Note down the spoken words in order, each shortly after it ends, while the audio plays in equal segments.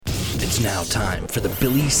It's now time for the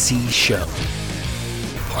Billy C. Show,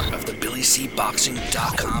 part of the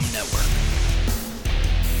BillyCBoxing.com network.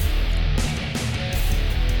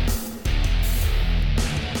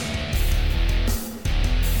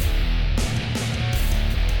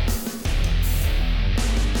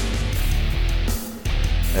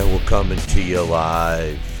 And we're coming to you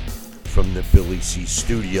live from the Billy C.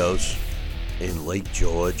 Studios in Lake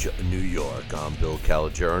George, New York. I'm Bill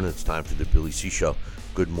Calogero, and it's time for the Billy C. Show.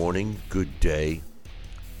 Good morning, good day,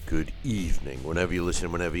 good evening. Whenever you're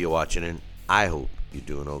listening, whenever you're watching, and I hope you're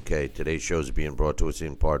doing okay. Today's show is being brought to us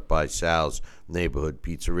in part by Sal's Neighborhood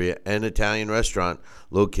Pizzeria and Italian Restaurant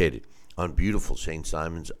located on beautiful St.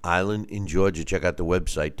 Simons Island in Georgia. Check out the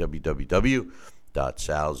website,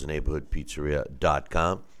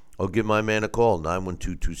 www.salsneighborhoodpizzeria.com, or give my man a call,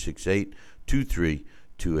 912-268-2328,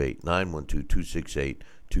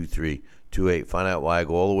 912-268-2328. Find out why I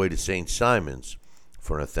go all the way to St. Simons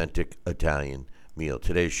for an authentic Italian meal.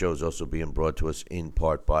 Today's show is also being brought to us in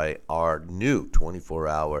part by our new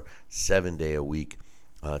 24-hour, 7-day-a-week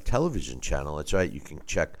television channel. That's right. You can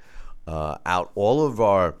check out all of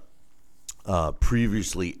our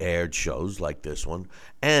previously aired shows like this one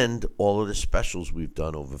and all of the specials we've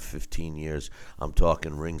done over 15 years. I'm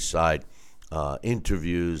talking ringside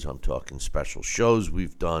interviews. I'm talking special shows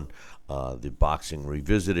we've done, the Boxing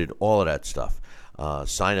Revisited, all of that stuff.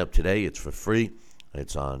 Sign up today. It's for free.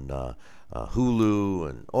 It's on Hulu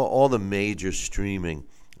and all the major streaming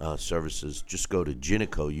services. Just go to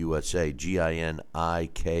Ginico USA,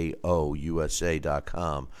 GINIKO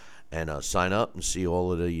USA.com, and sign up and see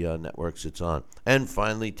all of the networks it's on. And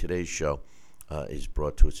finally, today's show is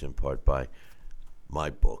brought to us in part by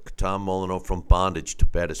my book. Tom Molyneux, From Bondage to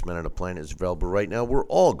Baddest Men on the Planet, is available right now where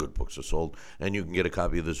all good books are sold, and you can get a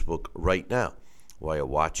copy of this book right now while you're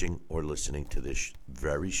watching or listening to this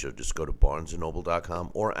very show. Just go to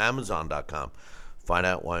BarnesandNoble.com or Amazon.com. Find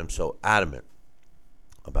out why I'm so adamant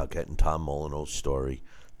about getting Tom Molyneux's story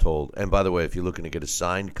told. And by the way, if you're looking to get a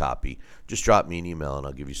signed copy, just drop me an email and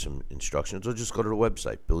I'll give you some instructions, or just go to the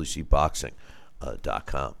website,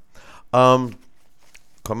 BillyCBoxing.com.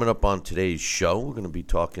 Coming up on today's show, we're going to be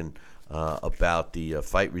talking about the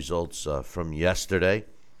fight results from yesterday.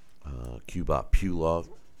 Kubrat Pulev,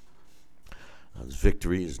 his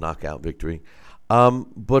victory, his knockout victory.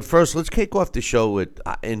 But first, let's kick off the show with,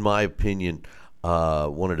 in my opinion,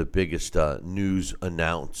 one of the biggest news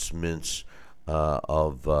announcements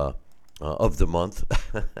of the month.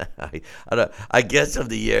 I guess of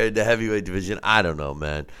the year in the heavyweight division. I don't know,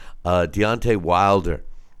 man. Deontay Wilder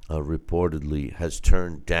reportedly has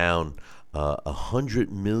turned down $100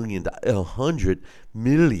 million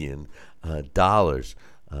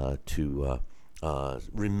to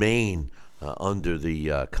remain under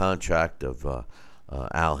the contract of Al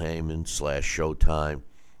Heyman /Showtime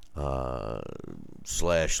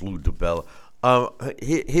 / Lou DiBella.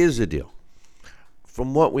 Here's the deal.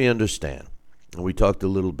 From what we understand, and we talked a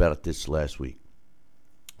little about this last week,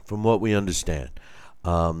 from what we understand,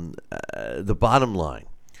 the bottom line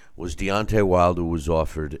was Deontay Wilder was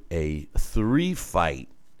offered a 3-fight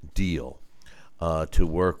deal to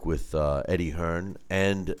work with Eddie Hearn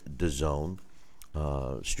and DAZN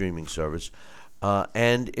streaming service,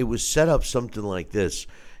 and it was set up something like this.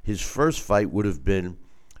 His first fight would have been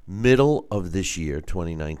middle of this year,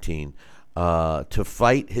 2019, to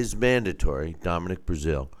fight his mandatory, Dominic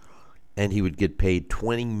Breazeale, and he would get paid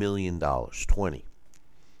 $20 million. 20.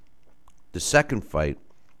 The second fight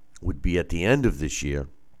would be at the end of this year,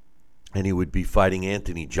 and he would be fighting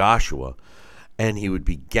Anthony Joshua, and he would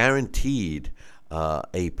be guaranteed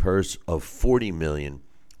a purse of $40 million,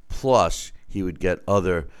 plus he would get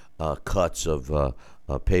other cuts of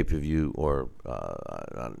pay-per-view, or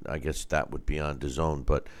I guess that would be on DAZN,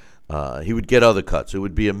 but he would get other cuts. It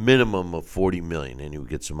would be a minimum of $40 million, and he would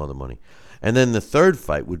get some other money. And then the third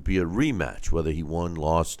fight would be a rematch, whether he won,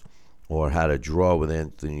 lost, or had a draw with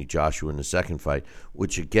Anthony Joshua in the second fight,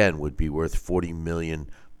 which again would be worth $40 million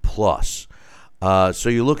plus. So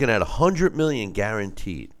you're looking at $100 million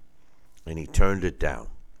guaranteed, and he turned it down.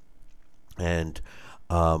 And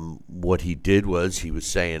what he did was, he was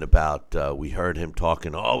saying about, we heard him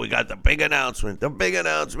talking, we got the big announcement.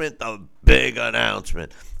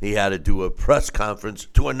 He had to do a press conference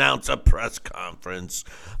to announce a press conference,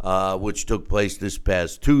 which took place this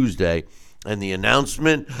past Tuesday. And the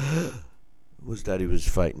announcement was that he was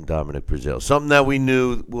fighting Dominic Breazeale. Something that we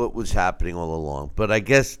knew what was happening all along. But I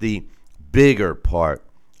guess the bigger part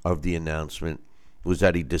of the announcement was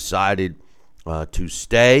that he decided to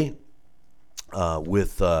stay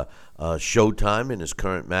with Showtime in his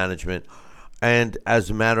current management. And as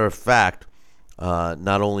a matter of fact,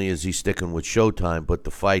 Not only is he sticking with Showtime, but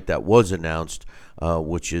the fight that was announced,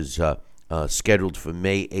 which is scheduled for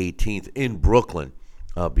May 18th in Brooklyn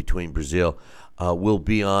between Brazil, will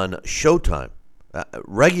be on Showtime,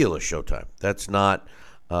 regular Showtime. That's not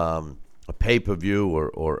a pay-per-view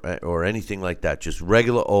or anything like that, just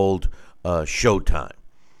regular old Showtime.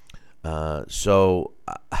 So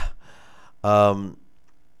I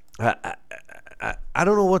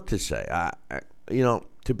don't know what to say.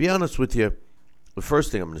 To be honest with you, the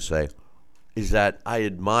first thing I'm going to say is that I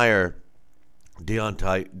admire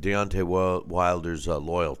Deontay Wilder's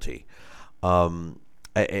loyalty.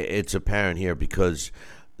 It's apparent here because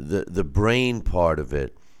the brain part of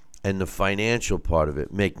it and the financial part of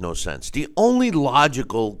it make no sense. The only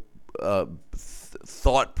logical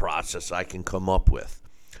thought process I can come up with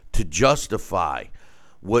to justify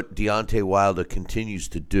what Deontay Wilder continues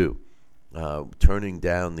to do, turning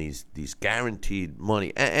down these guaranteed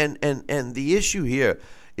money, and the issue here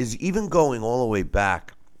is even going all the way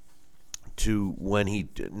back to when he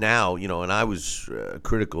now, and I was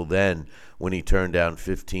critical then when he turned down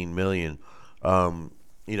 $15 million.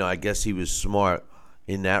 I guess he was smart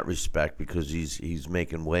in that respect because he's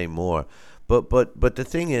making way more. But the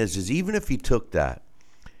thing is even if he took that,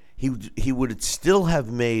 he would still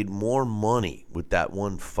have made more money with that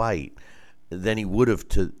one fight than he would have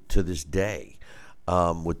to this day,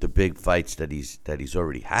 with the big fights that he's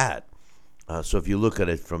already had. So if you look at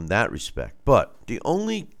it from that respect, but the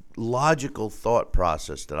only logical thought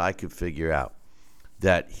process that I could figure out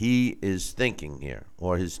that he is thinking here,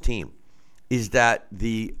 or his team, is that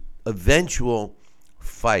the eventual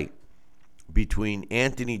fight between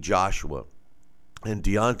Anthony Joshua and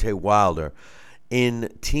Deontay Wilder, in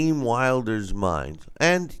Team Wilder's mind,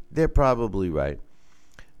 and they're probably right,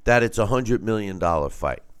 that it's a $100 million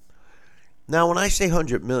fight. Now, when I say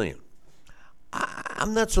 $100 million,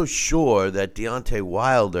 I'm not so sure that Deontay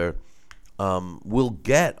Wilder will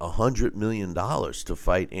get $100 million to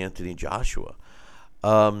fight Anthony Joshua.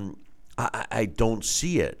 I don't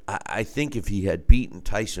see it. I think if he had beaten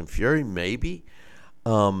Tyson Fury, maybe.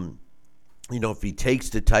 If he takes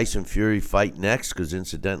the Tyson Fury fight next, because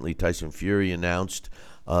incidentally, Tyson Fury announced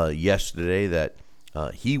yesterday that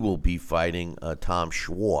he will be fighting Tom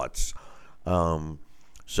Schwartz.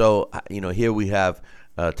 So here we have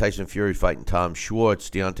Tyson Fury fighting Tom Schwartz,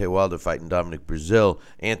 Deontay Wilder fighting Dominic Breazeale,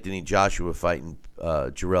 Anthony Joshua fighting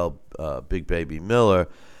Jarrell Big Baby Miller.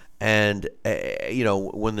 And,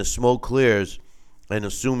 when the smoke clears, and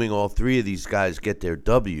assuming all three of these guys get their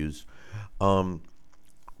W's,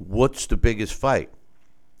 what's the biggest fight?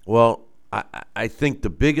 Well, I think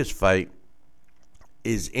the biggest fight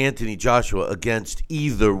is Anthony Joshua against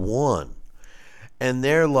either one. And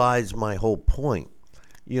there lies my whole point.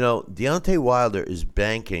 Deontay Wilder is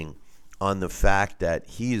banking on the fact that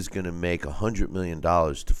he is going to make $100 million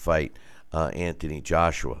to fight Anthony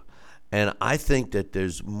Joshua. And I think that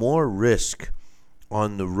there's more risk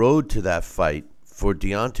on the road to that fight for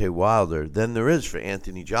Deontay Wilder than there is for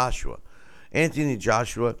Anthony Joshua. Anthony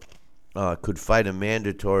Joshua could fight a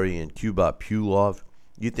mandatory in Kubrat Pulev.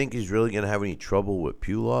 You think he's really going to have any trouble with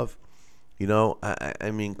Pulev?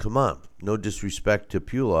 I mean, come on. No disrespect to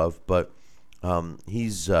Pulev, but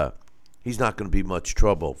he's not going to be much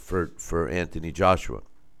trouble for Anthony Joshua.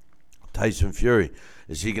 Tyson Fury,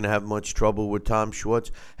 is he going to have much trouble with Tom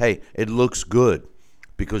Schwartz? Hey, it looks good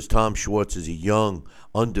because Tom Schwartz is a young,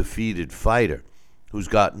 undefeated fighter who's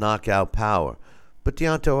got knockout power. But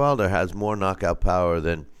Deontay Wilder has more knockout power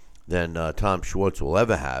than Tom Schwartz will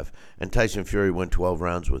ever have, and Tyson Fury went 12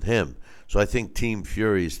 rounds with him. So I think Team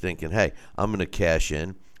Fury is thinking, hey, I'm going to cash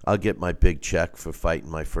in. I'll get my big check for fighting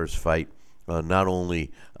my first fight, not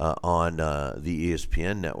only on the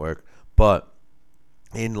ESPN network, but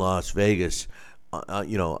in Las Vegas,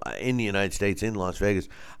 in the United States, in Las Vegas.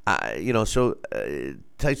 So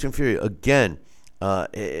Tyson Fury, again,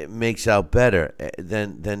 makes out better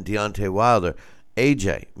than Deontay Wilder.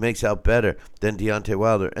 AJ makes out better than Deontay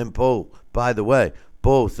Wilder. And by the way,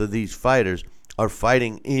 both of these fighters are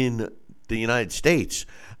fighting in the United States.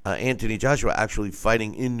 Anthony Joshua actually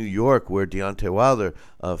fighting in New York, where Deontay Wilder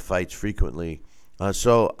fights frequently.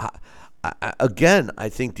 Again, I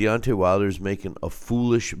think Deontay Wilder is making a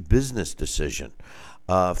foolish business decision.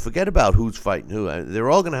 Forget about who's fighting who. They're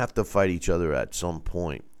all going to have to fight each other at some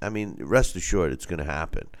point. I mean, rest assured it's going to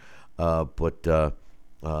happen.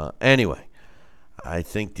 Anyway, I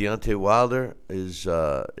think Deontay Wilder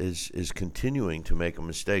is continuing to make a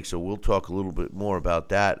mistake. So we'll talk a little bit more about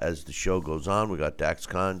that as the show goes on. We got Dax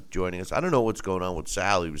Khan joining us. I don't know what's going on with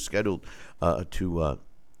Sal. He was scheduled to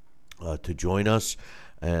join us,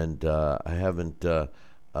 and I haven't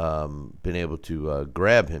been able to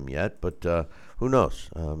grab him yet, but who knows?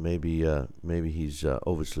 Maybe he's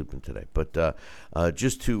oversleeping today. But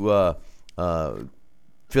just to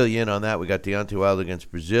fill you in on that, we got Deontay Wilder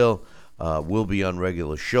against Brazil. Will be on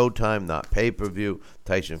regular Showtime, not pay-per-view.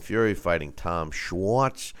 Tyson Fury fighting Tom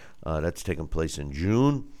Schwartz. That's taking place in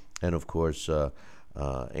June. And, of course,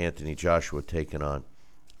 Anthony Joshua taking on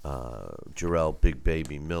Jarrell Big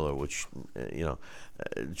Baby Miller, which,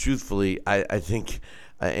 truthfully, I think,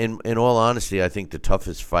 in all honesty, I think the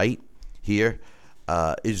toughest fight here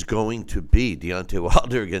is going to be Deontay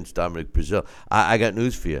Wilder against Dominic Breazeale. I got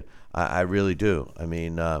news for you. I really do. I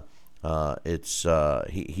mean, he's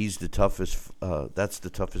the toughest. That's the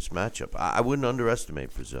toughest matchup. I wouldn't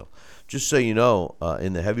underestimate Breazeale. Just so you know,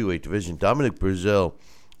 in the heavyweight division, Dominic Breazeale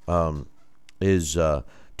is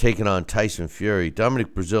taking on Tyson Fury.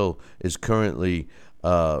 Dominic Breazeale is currently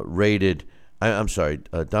rated.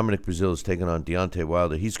 Dominic Breazeale is taking on Deontay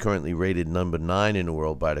Wilder. He's currently rated number 9 in the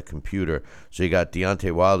world by the computer. So you got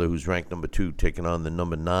Deontay Wilder, who's ranked number 2, taking on the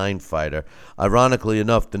number 9 fighter. Ironically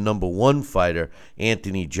enough, the number 1 fighter,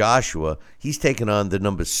 Anthony Joshua, he's taking on the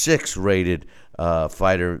number 6 rated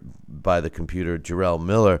fighter by the computer, Jarrell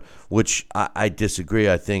Miller, which I disagree.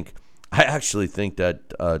 I actually think that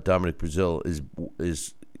Dominic Breazeale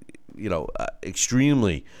is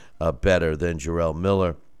extremely better than Jarrell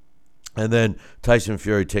Miller. And then Tyson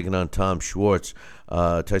Fury taking on Tom Schwartz.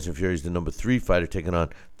 Tyson Fury is the number 3 fighter taking on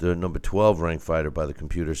the number 12 ranked fighter by the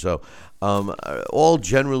computer. So all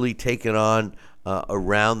generally taken on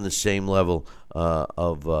around the same level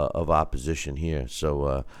of opposition here.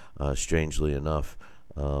 So strangely enough,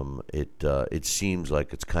 it seems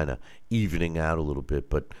like it's kind of evening out a little bit.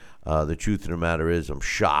 But the truth of the matter is, I'm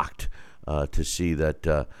shocked to see that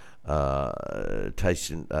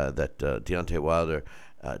Deontay Wilder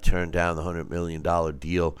turned down the $100 million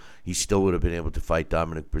deal. He still would have been able to fight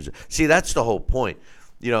Dominic Breazeale. See, that's the whole point.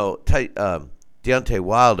 Deontay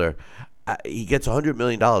Wilder, he gets $100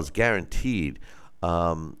 million guaranteed,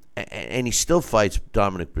 and he still fights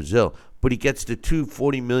Dominic Breazeale, but he gets the 2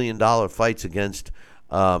 $40 million fights against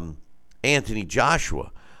Anthony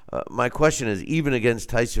Joshua. My question is, even against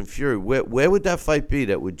Tyson Fury, where would that fight be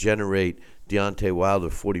that would generate Deontay Wilder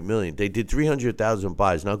 $40 million? They did 300,000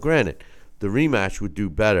 buys. Now, granted, the rematch would do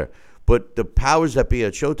better, but the powers that be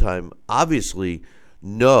at Showtime obviously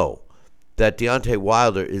know that Deontay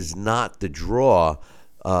Wilder is not the draw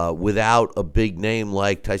without a big name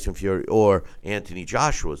like Tyson Fury or Anthony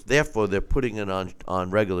Joshua. Therefore, they're putting it on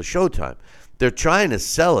regular Showtime. They're trying to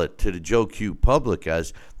sell it to the Joe Q public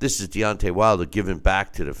as this is Deontay Wilder giving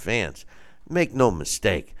back to the fans. Make no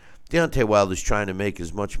mistake, Deontay Wilder's trying to make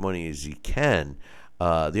as much money as he can.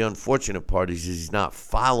 The unfortunate part is he's not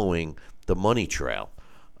following the money trail.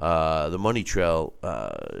 The money trail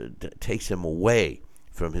takes him away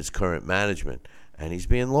from his current management, and he's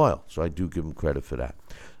being loyal. So I do give him credit for that.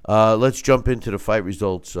 Let's jump into the fight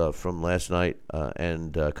results from last night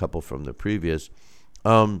and a couple from the previous.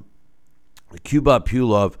 Kubrat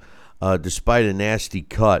Pulev, despite a nasty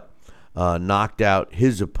cut, knocked out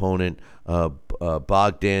his opponent,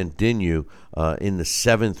 Bogdan Dinu, in the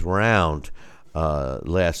 7th round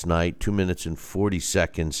last night, 2 minutes and 40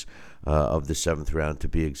 seconds of the 7th round to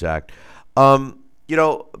be exact.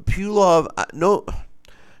 Pulev,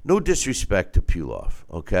 no disrespect to Pulev,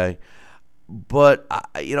 okay? But,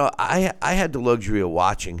 I had the luxury of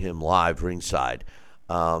watching him live ringside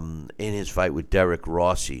in his fight with Derek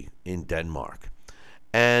Rossi in Denmark.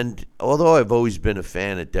 And although I've always been a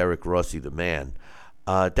fan of Derek Rossi, the man,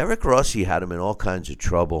 Derek Rossi had him in all kinds of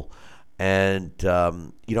trouble. And,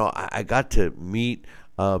 I got to meet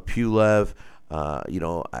Pulev.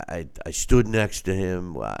 I stood next to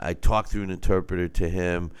him. I talked through an interpreter to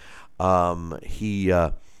him. He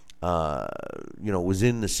was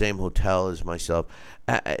in the same hotel as myself.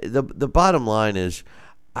 The bottom line is,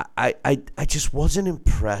 I just wasn't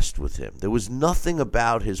impressed with him. There was nothing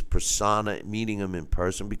about his persona, meeting him in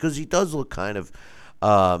person, because he does look kind of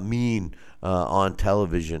mean on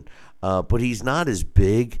television. But he's not as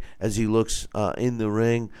big as he looks in the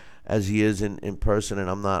ring as he is in person. And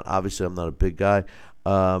I'm not a big guy.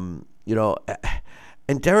 And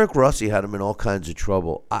Derek Rossi had him in all kinds of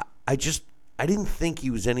trouble. I didn't think he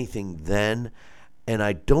was anything then, and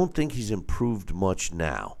I don't think he's improved much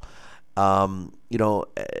now.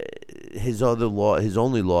 His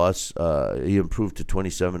only loss, he improved to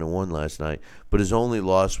 27-1 last night, but his only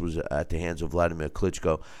loss was at the hands of Vladimir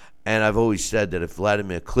Klitschko. And I've always said that if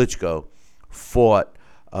Vladimir Klitschko fought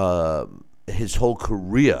his whole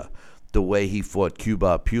career the way he fought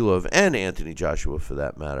Kubrat Pulev and Anthony Joshua for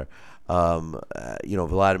that matter,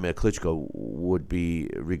 Vladimir Klitschko would be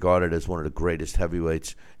regarded as one of the greatest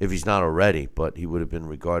heavyweights, if he's not already, but he would have been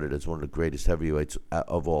regarded as one of the greatest heavyweights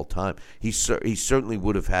of all time. He certainly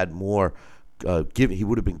would have had more, he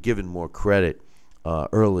would have been given more credit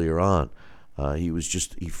earlier on. He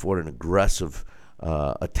fought an aggressive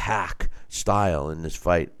attack style in this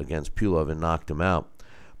fight against Pulov and knocked him out.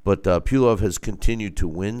 But Pulov has continued to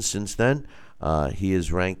win since then. He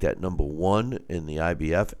is ranked at number 1 in the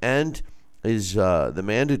IBF and is the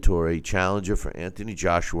mandatory challenger for Anthony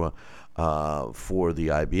Joshua for the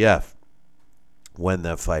IBF. When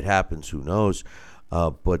that fight happens, who knows?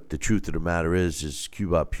 But the truth of the matter is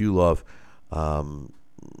Kubrat Pulev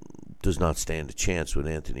does not stand a chance with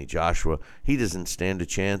Anthony Joshua. He doesn't stand a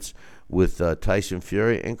chance with Tyson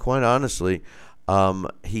Fury. And quite honestly,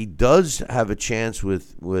 he does have a chance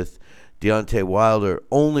with Deontay Wilder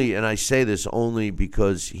only, and I say this only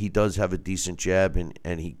because he does have a decent jab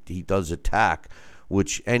and he does attack,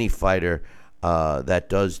 which any fighter that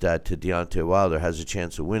does that to Deontay Wilder has a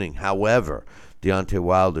chance of winning. However, Deontay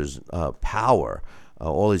Wilder's power,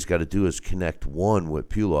 all he's got to do is connect one with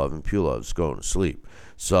Pulov, and Pulov's going to sleep.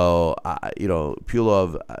 So,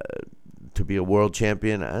 Pulov, to be a world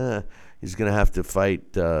champion, he's going to have to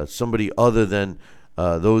fight somebody other than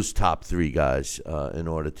those top 3 guys in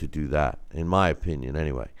order to do that, in my opinion,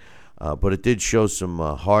 anyway. But it did show some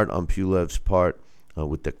heart on Pulev's part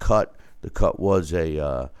with the cut. The cut was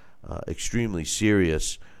a extremely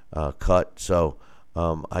serious cut, so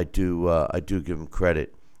I do give him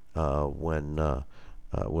credit when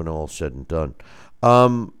all's said and done.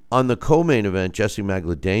 On the co-main event, Jesse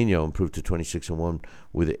Magdaleno improved to 26-1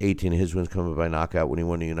 with 18 of his wins coming by knockout when he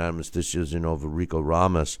won the unanimous decision over Rico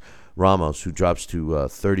Ramos, who drops to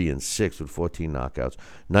 30-6 with 14 knockouts.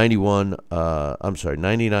 99-91,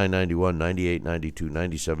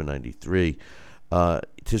 98-92, 97-93.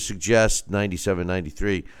 To suggest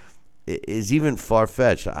 97-93 is even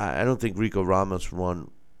far-fetched. I don't think Rico Ramos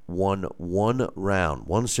won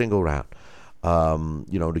one single round.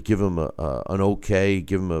 To give him an okay,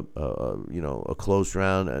 give him a close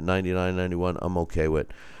round at 99-91, I'm okay with.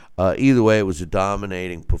 Either way, it was a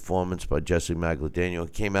dominating performance by Jesse Magdaleno.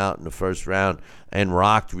 He came out in the first round and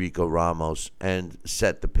rocked Rico Ramos and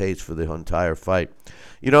set the pace for the entire fight.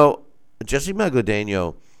 Jesse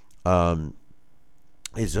Magdaleno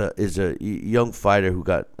is a young fighter who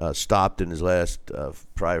got stopped in his last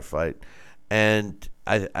prior fight, and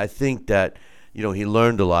I think that he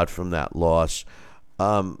learned a lot from that loss.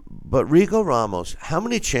 But Rico Ramos, how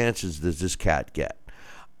many chances does this cat get?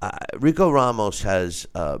 Rico Ramos has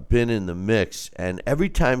been in the mix, and every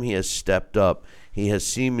time he has stepped up, he has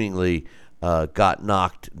seemingly got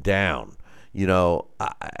knocked down.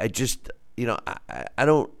 I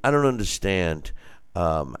don't understand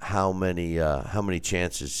how many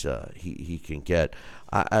chances he can get.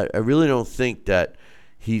 I really don't think that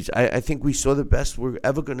I think we saw the best we're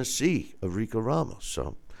ever going to see of Rico Ramos.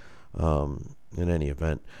 So, in any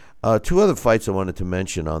event, 2 other fights I wanted to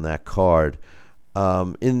mention on that card.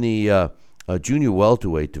 In the junior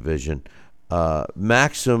welterweight division,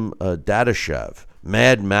 Maxim Dadashev,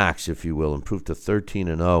 Mad Max, if you will, improved to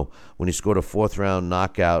 13-0 when he scored a 4th-round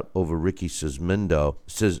knockout over Ricky Cizamidio,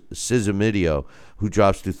 who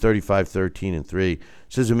drops to 35-13-3.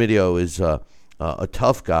 Cizamidio is a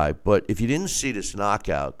tough guy, but if you didn't see this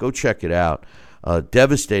knockout, go check it out.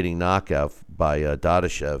 Devastating knockout by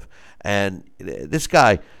Dadashev. And this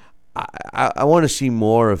guy, I want to see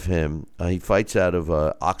more of him. He fights out of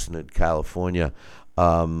Oxnard, California,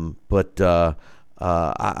 but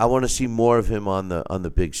I want to see more of him on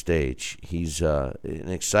the big stage. He's an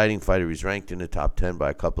exciting fighter. He's ranked in the top 10 by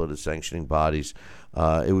a couple of the sanctioning bodies.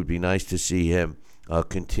 It would be nice to see him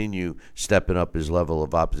continue stepping up his level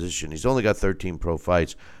of opposition. He's only got 13 pro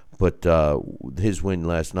fights, but his win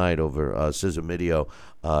last night over Cizamidio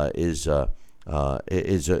is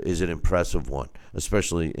an impressive one,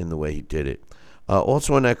 especially in the way he did it.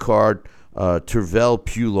 Also on that card, Tervel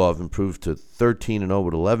Pulov improved to 13-0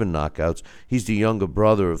 with 11 knockouts. He's the younger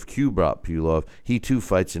brother of Kubrat Pulev. He too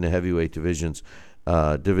fights in the heavyweight division,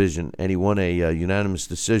 and he won a unanimous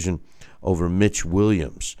decision over Mitch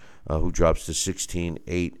Williams, who drops to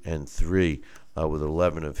 16-8-3 with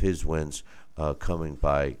 11 of his wins coming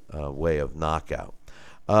by way of knockout.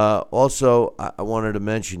 Also, I wanted to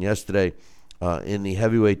mention yesterday in the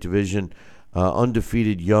heavyweight division,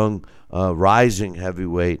 undefeated young rising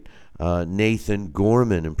heavyweight Nathan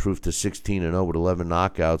Gorman improved to 16-0 with 11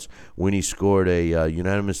 knockouts when he scored a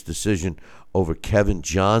unanimous decision over Kevin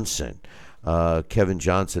Johnson. Kevin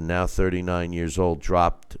Johnson, now 39 years old,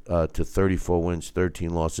 dropped to 34 wins, 13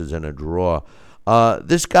 losses, and a draw.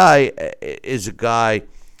 This guy is a guy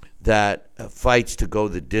that fights to go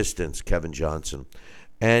the distance, Kevin Johnson.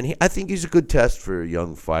 And I think he's a good test for a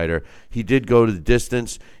young fighter. He did go to the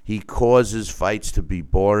distance. He causes fights to be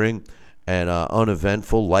boring and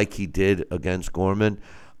uneventful like he did against Gorman.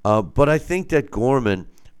 But I think that Gorman,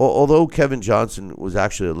 although Kevin Johnson was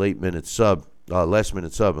actually a last-minute sub,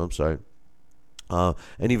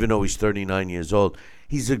 and even though he's 39 years old,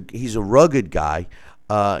 he's a rugged guy.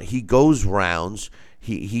 He goes rounds.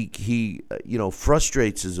 He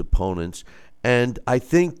frustrates his opponents, and I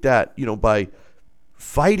think that by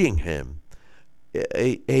fighting him,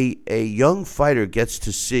 a young fighter gets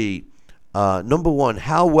to see number one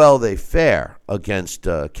how well they fare against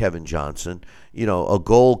Kevin Johnson. A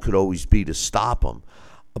goal could always be to stop him,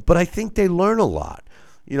 but I think they learn a lot.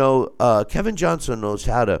 Kevin Johnson knows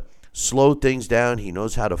how to slow things down. He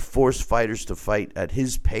knows how to force fighters to fight at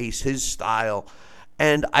his pace, his style,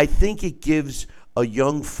 and I think it gives a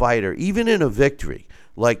young fighter, even in a victory,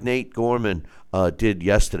 like Nate Gorman did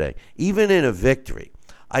yesterday, even in a victory,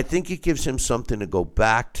 I think it gives him something to go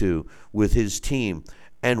back to with his team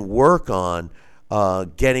and work on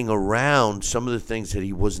getting around some of the things that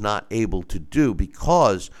he was not able to do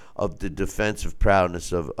because of the defensive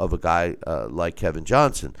prowess of a guy like Kevin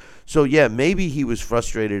Johnson. So, yeah, maybe he was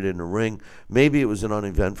frustrated in the ring. Maybe it was an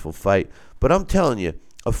uneventful fight. But I'm telling you,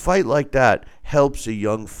 a fight like that helps a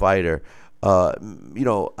young fighter.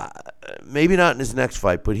 Maybe not in his next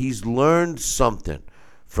fight, but he's learned something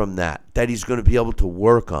from that he's going to be able to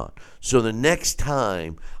work on. So the next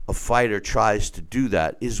time a fighter tries to do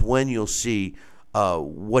that is when you'll see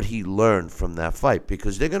what he learned from that fight,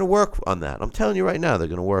 because they're going to work on that. I'm telling you right now, they're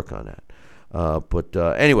going to work on that. But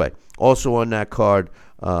anyway, also on that card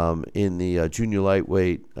in the junior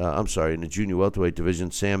junior welterweight division,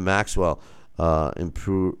 Sam Maxwell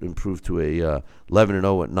improved to a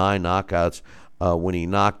 11-0 with 9 knockouts when he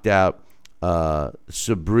knocked out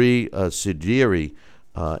Sabri Sidiri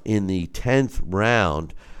in the 10th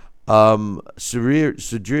round.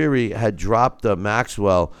 Sidiri had dropped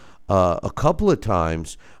Maxwell a couple of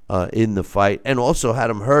times in the fight and also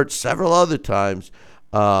had him hurt several other times,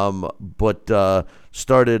 but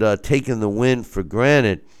started taking the win for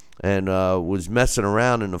granted and was messing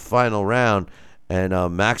around in the final round, and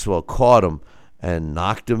Maxwell caught him and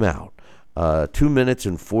knocked him out. 2 minutes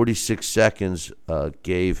and 46 seconds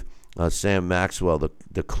gave Sam Maxwell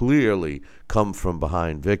the clearly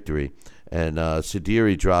come-from-behind victory, and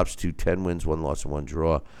Sidiri drops to 10 wins, 1 loss, and 1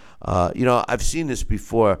 draw. I've seen this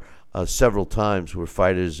before several times where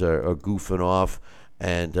fighters are goofing off,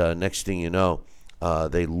 and next thing you know,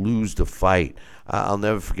 they lose the fight. I'll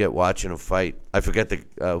never forget watching a fight. I forget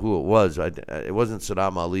who it was. It wasn't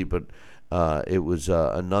Saddam Ali, but it was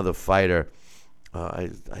another fighter. I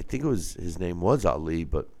think his name was Ali,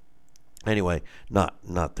 but anyway,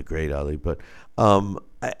 not the great Ali, but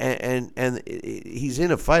and he's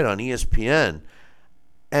in a fight on ESPN,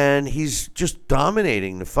 and he's just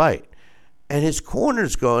dominating the fight, and his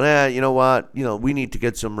corner's going, you know what, we need to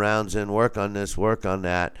get some rounds in, work on this, work on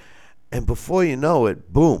that, and before you know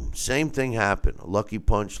it, boom, same thing happened. A lucky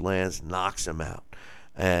punch lands, knocks him out,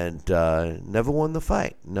 and never won the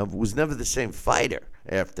fight. Was never the same fighter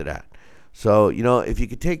after that. So, if you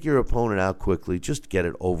could take your opponent out quickly, just get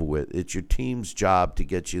it over with. It's your team's job to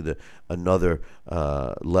get you another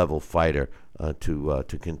level fighter to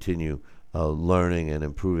continue learning and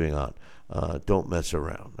improving on. Don't mess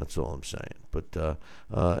around. That's all I'm saying. But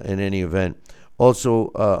in any event, also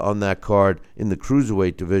on that card in the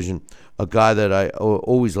cruiserweight division, a guy that I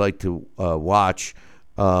always like to watch.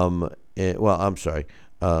 I'm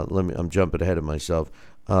jumping ahead of myself.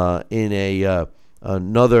 In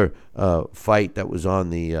another fight that was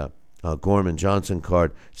on the Gorman Johnson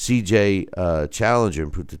card, CJ Challenger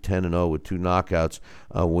improved to 10-0 with 2 knockouts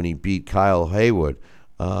when he beat Kyle Hayward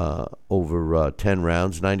over 10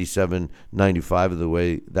 rounds, 97-95 of the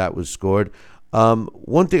way that was scored.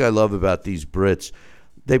 One thing I love about these Brits,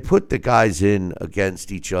 they put the guys in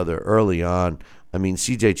against each other early on. I mean,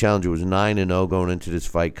 CJ Challenger was 9-0 going into this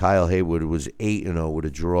fight. Kyle Hayward was 8-0 with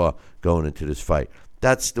a draw going into this fight.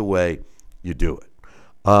 That's the way you do it.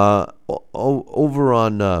 Over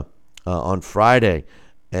on Friday,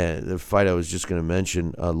 the fight I was just going to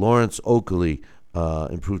mention, Lawrence Oakley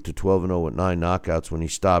improved to 12-0 with 9 knockouts when he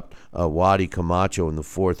stopped Wadi Camacho in the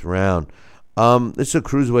 4th round. This is a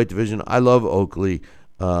cruiserweight division. I love Oakley.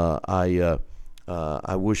 I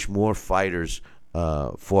wish more fighters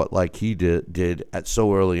fought like he did at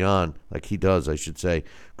so early on, like he does, I should say.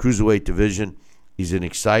 Cruiserweight division. He's an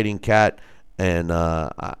exciting cat, and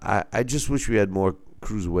I just wish we had more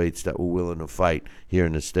cruiserweights that were willing to fight here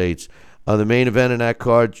in the States. The main event in that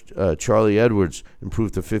card, Charlie Edwards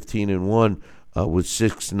improved to 15-1 with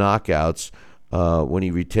 6 knockouts when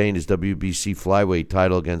he retained his WBC flyweight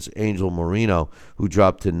title against Angel Moreno, who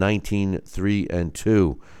dropped to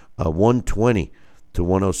 19-3-2. 120 to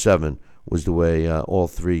 107 was the way all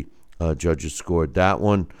 3 judges scored that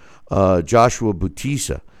one. Joshua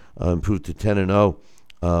Butisa improved to 10-0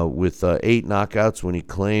 with 8 knockouts when he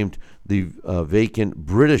claimed the vacant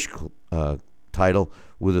British title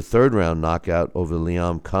with a third-round knockout over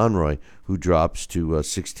Liam Conroy, who drops to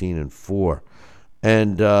 16-4.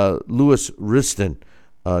 And Louis Riston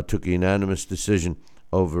took a unanimous decision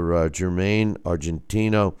over Jermaine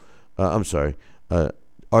Argentino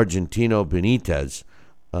Benitez,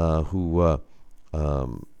 who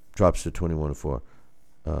drops to 21-4.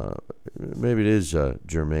 Maybe it is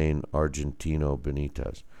Jermaine Argentino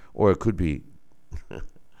Benitez, or it could be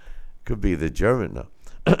the German now.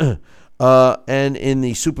 And in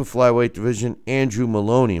the super flyweight division, Andrew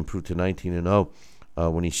Maloney improved to 19-0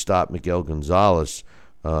 when he stopped Miguel Gonzalez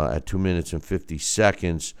at 2 minutes and 50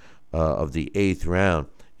 seconds of the 8th round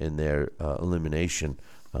in their elimination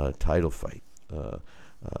title fight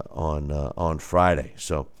on Friday.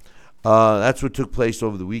 So that's what took place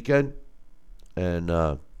over the weekend.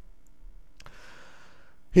 And,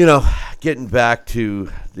 getting back to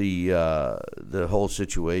the whole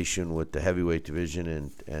situation with the heavyweight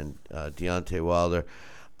division and Deontay Wilder,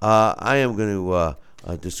 I am going to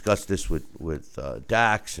discuss this with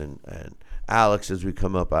Dax and Alex as we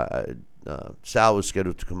come up. Sal was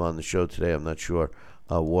scheduled to come on the show today. I'm not sure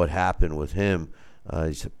what happened with him.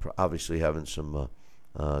 He's obviously having some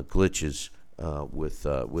glitches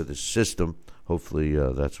with his system. Hopefully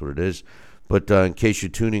that's what it is. But in case you're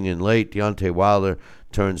tuning in late, Deontay Wilder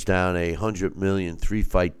turns down a $100 million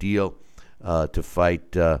 3-fight deal to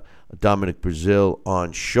fight Dominic Breazeale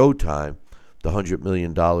on Showtime. The $100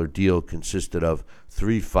 million deal consisted of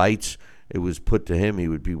 3 fights. It was put to him he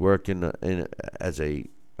would be working as a,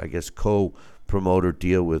 co-promoter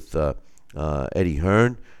deal with Eddie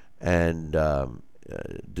Hearn, and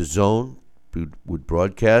DAZN would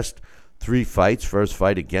broadcast 3 fights. First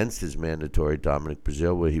fight against his mandatory Dominic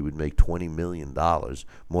Breazeale, where he would make $20 million,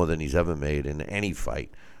 more than he's ever made in any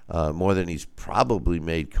fight, more than he's probably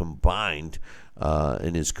made combined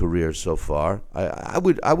in his career so far. I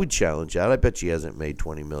would challenge that. I bet he hasn't made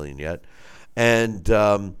 $20 million yet. And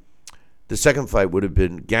the second fight would have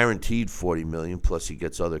been guaranteed $40 million, plus he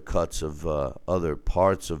gets other cuts of other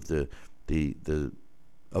parts of the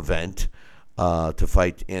event to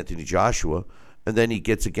fight Anthony Joshua. And then he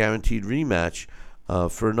gets a guaranteed rematch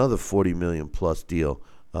for another $40 million plus deal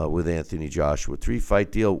with Anthony Joshua.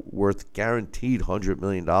 3-fight deal worth guaranteed $100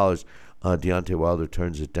 million. Deontay Wilder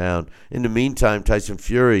turns it down. In the meantime, Tyson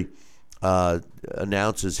Fury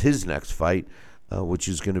announces his next fight, which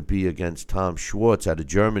is going to be against Tom Schwartz out of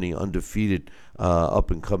Germany, undefeated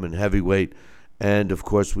up-and-coming heavyweight. And, of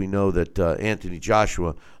course, we know that Anthony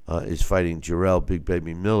Joshua is fighting Jarrell Big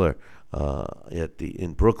Baby Miller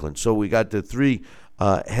in Brooklyn. So we got the 3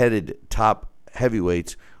 headed top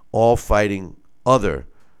heavyweights all fighting other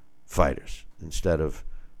fighters instead of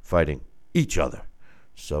fighting each other.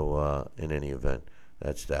 So in any event,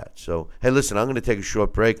 that's that. So, hey, listen, I'm going to take a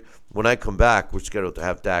short break. When I come back, we're scheduled to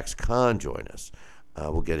have Dax Khan join us.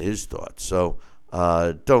 We'll get his thoughts. So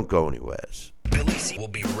don't go anywhere. Billy C will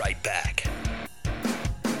be right back.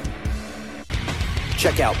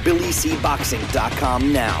 Check out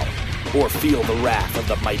BillyCBoxing.com now, or feel the wrath of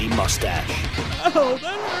the mighty mustache. Oh,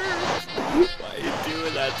 that hurts. Why are you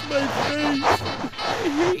doing that to my face? I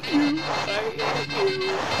hate you.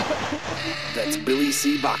 That's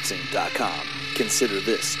BillyCBoxing.com. Consider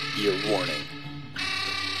this your warning.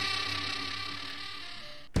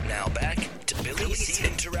 Now back to Billy C.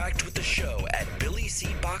 Interact with the show at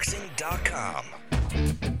BillyCBoxing.com.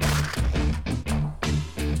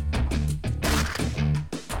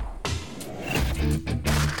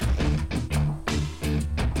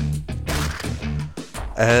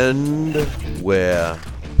 And we're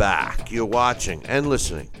back. You're watching and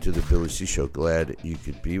listening to the Billy C. Show. Glad you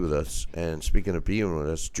could be with us. And speaking of being with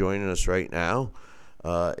us, joining us right now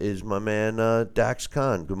is my man Dax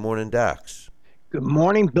Khan. Good morning, Dax. Good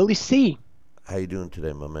morning, Billy C. How you doing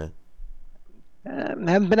today, my man? I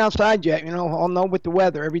haven't been outside yet. I'll know with the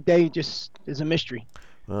weather. Every day just is a mystery.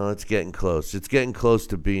 Well, it's getting close. It's getting close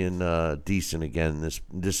to being decent again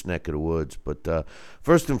in this neck of the woods. But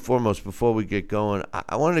first and foremost, before we get going,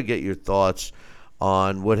 I wanted to get your thoughts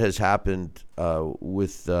on what has happened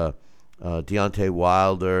with Deontay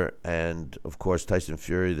Wilder, and of course Tyson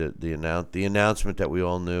Fury. The announcement that we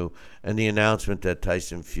all knew, and the announcement that that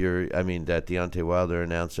Deontay Wilder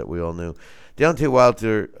announced that we all knew. Deontay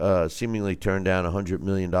Wilder seemingly turned down a $100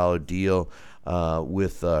 million deal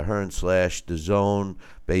with Hearn / DAZN,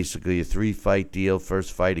 basically a 3-fight deal.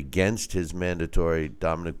 First fight against his mandatory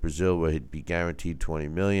Dominic Breazeale, where he'd be guaranteed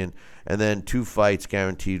 $20 million, and then 2 fights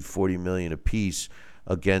guaranteed $40 million apiece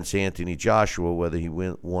against Anthony Joshua, whether he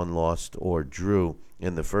won, lost, or drew.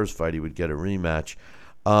 In the first fight, he would get a rematch.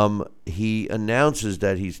 He announces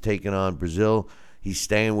that he's taking on Breazeale. He's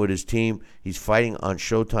staying with his team. He's fighting on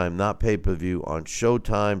Showtime, not pay-per-view, on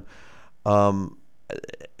Showtime.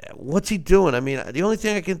 What's he doing? I mean, the only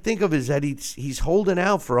thing I can think of is that he's holding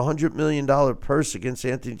out for a $100 million purse against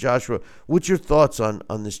Anthony Joshua. What's your thoughts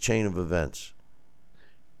on this chain of events?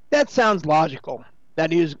 That sounds logical.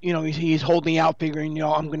 That he's holding out, figuring,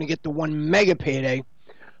 I'm going to get the one mega payday.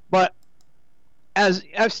 But as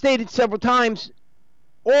I've stated several times,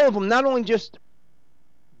 all of them, not only just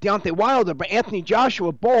Deontay Wilder, but Anthony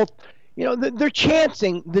Joshua, both, they're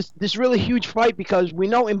chancing this really huge fight, because we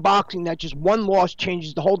know in boxing that just one loss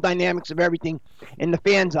changes the whole dynamics of everything in the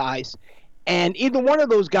fans' eyes. And either one of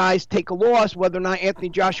those guys take a loss, whether or not Anthony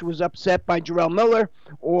Joshua was upset by Jarrell Miller,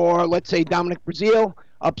 or let's say Dominic Breazeale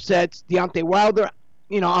upsets Deontay Wilder.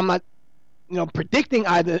 I'm not, predicting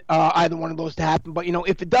either one of those to happen. But,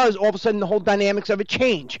 if it does, all of a sudden the whole dynamics of it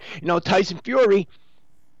change. Tyson Fury,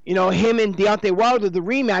 him and Deontay Wilder, the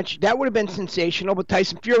rematch, that would have been sensational. But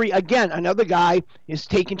Tyson Fury, again, another guy, is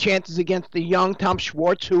taking chances against the young Tom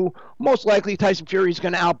Schwartz, who most likely Tyson Fury is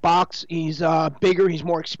going to outbox. He's bigger, he's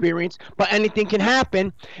more experienced, but anything can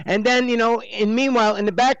happen. And then, meanwhile, in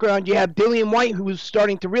the background, you have Dillian Whyte, who's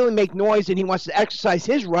starting to really make noise, and he wants to exercise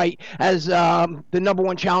his right as the number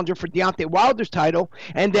one challenger for Deontay Wilder's title.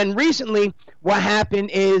 And then recently, what happened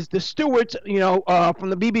is the stewards, from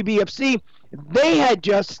the BBBFC, they had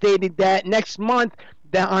just stated that next month,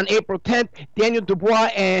 that on April 10th, Daniel Dubois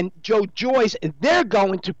and Joe Joyce, they're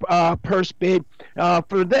going to purse bid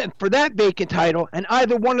for that vacant title. And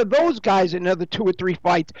either one of those guys, another 2 or 3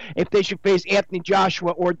 fights, if they should face Anthony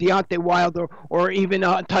Joshua or Deontay Wilder or even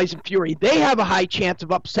Tyson Fury, they have a high chance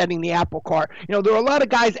of upsetting the apple cart. There are a lot of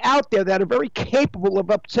guys out there that are very capable of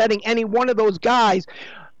upsetting any one of those guys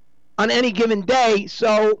on any given day.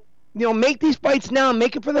 So, make these fights now.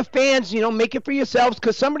 Make it for the fans. Make it for yourselves,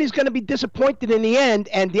 because somebody's going to be disappointed in the end.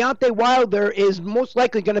 And Deontay Wilder is most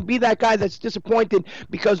likely going to be that guy that's disappointed,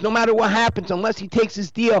 because no matter what happens, unless he takes his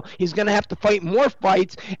deal, he's going to have to fight more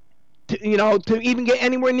fights to even get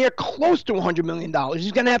anywhere near close to $100 million.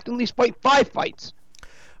 He's going to have to at least fight 5 fights.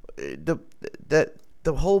 The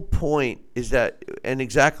whole point is that, and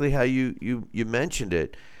exactly how you mentioned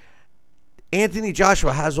it, Anthony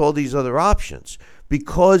Joshua has all these other options.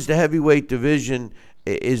 Because the heavyweight division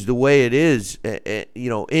is the way it is, in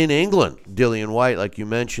England, Dillian Whyte, like you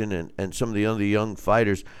mentioned, and some of the other young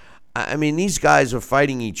fighters, I mean, these guys are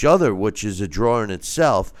fighting each other, which is a draw in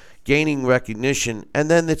itself, gaining recognition, and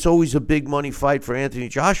then it's always a big money fight for Anthony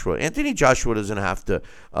Joshua. Anthony Joshua doesn't have to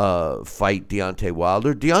fight Deontay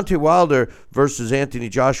Wilder. Deontay Wilder versus Anthony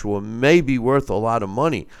Joshua may be worth a lot of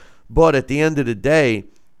money, but at the end of the day,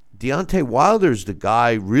 Deontay Wilder's the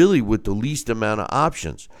guy really with the least amount of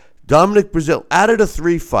options. Dominic Breazeale, out of the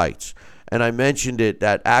 3 fights, and I mentioned it,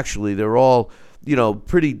 that actually they're all,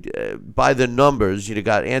 pretty by the numbers. You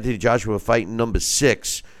got Anthony Joshua fighting number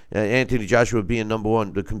 6, Anthony Joshua being number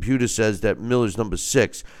 1. The computer says that Miller's number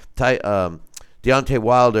 6. Deontay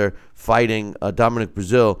Wilder fighting Dominic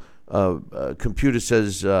Breazeale. Computer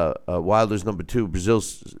says Wilder's number 2.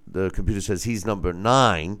 The computer says he's number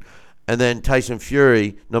 9. And then Tyson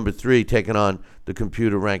Fury, number 3, taking on the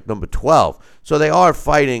computer ranked number 12. So they are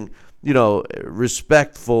fighting,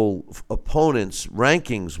 respectful opponents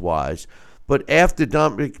rankings-wise. But after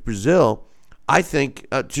Dominic Breazeale, I think,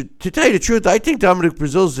 to tell you the truth, I think Dominic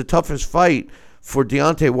Breazeale is the toughest fight for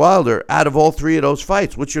Deontay Wilder out of all 3 of those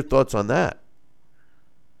fights. What's your thoughts on that?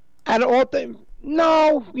 Out of all things,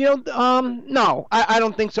 no, no, I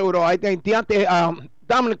don't think so at all. I think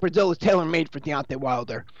Dominic Breazeale is tailor-made for Deontay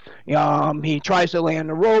Wilder. He tries to lay on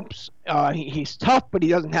the ropes. He's tough, but he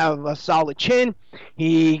doesn't have a solid chin.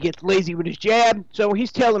 He gets lazy with his jab, so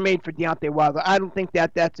he's tailor-made for Deontay Wilder. I don't think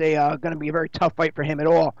that's going to be a very tough fight for him at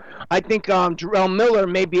all. I think Jarrell Miller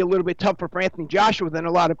may be a little bit tougher for Anthony Joshua than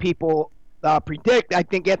a lot of people predict. I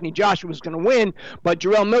think Anthony Joshua is going to win, but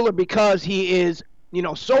Jarrell Miller, because he is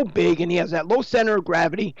so big, and he has that low center of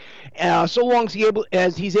gravity. So long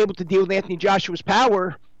as he's able to deal with Anthony Joshua's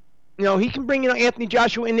power, he can bring Anthony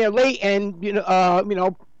Joshua in there late, and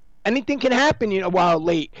anything can happen while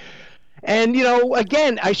late. And,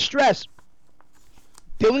 again, I stress,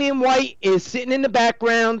 Dillian White is sitting in the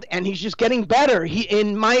background, and he's just getting better.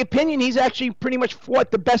 In my opinion, he's actually pretty much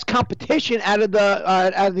fought the best competition out of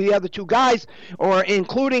the other two guys, or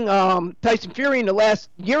including Tyson Fury in the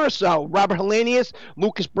last year or so. Robert Helenius,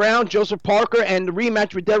 Lucas Brown, Joseph Parker, and the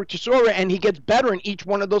rematch with Derek Chisora, and he gets better in each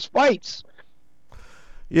one of those fights.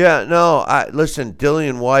 Yeah, no, listen,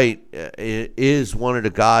 Dillian White is one of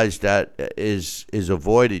the guys that is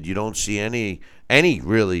avoided. You don't see any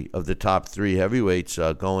really of the top three heavyweights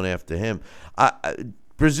going after him.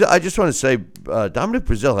 Brazil. I just want to say, Dominic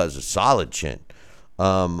Brazil has a solid chin.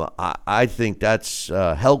 I think that's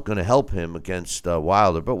going to help him against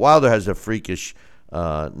Wilder. But Wilder has a freakish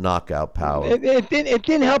knockout power. It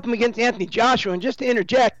didn't help him against Anthony Joshua. And just to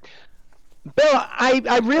interject, Bill,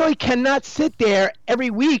 I really cannot sit there every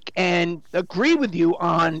week and agree with you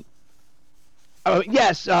on.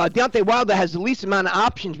 Yes, Deontay Wilder has the least amount of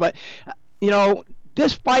options, but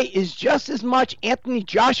this fight is just as much Anthony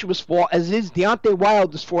Joshua's fault as it is Deontay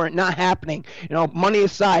Wilder's for it not happening. Money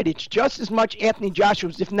aside, it's just as much Anthony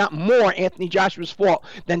Joshua's, if not more, Anthony Joshua's fault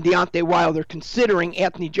than Deontay Wilder, considering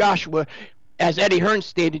Anthony Joshua, as Eddie Hearn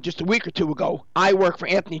stated just a week or two ago, I work for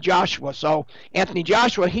Anthony Joshua. So Anthony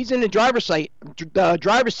Joshua, he's in the driver's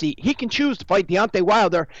seat. He can choose to fight Deontay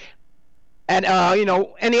Wilder. And,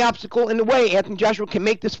 any obstacle in the way, Anthony Joshua can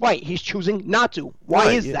make this fight. He's choosing not to.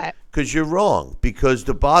 Why is that? Because you're wrong. Because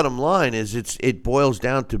the bottom line is it boils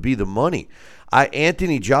down to be the money.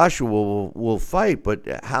 Anthony Joshua will fight, but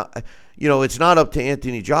how? It's not up to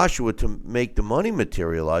Anthony Joshua to make the money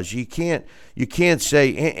materialize. You can't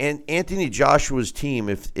say and Anthony Joshua's team.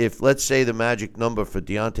 If let's say the magic number for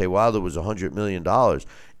Deontay Wilder was $100 million.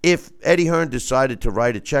 If Eddie Hearn decided to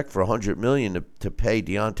write a check for $100 million to pay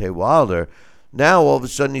Deontay Wilder, now all of a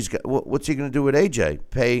sudden what's he going to do with AJ?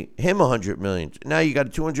 Pay him $100 million. Now you got a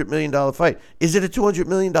 $200 million fight. Is it a $200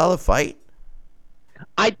 million fight?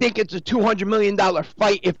 I think it's a $200 million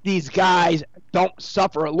fight if these guys don't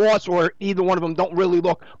suffer a loss, or either one of them don't really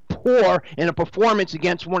look poor in a performance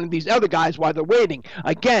against one of these other guys while they're waiting.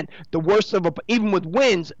 Again, even with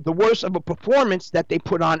wins, the worse of a performance that they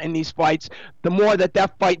put on in these fights, the more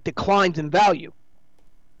that fight declines in value.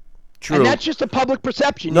 True. And that's just a public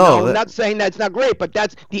perception. I'm not saying that's not great, but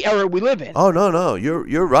that's the era we live in. Oh, no,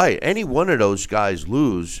 you're right. Any one of those guys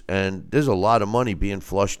lose, and there's a lot of money being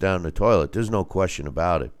flushed down the toilet. There's no question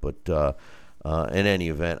about it. But in any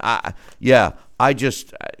event, I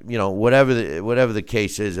just whatever the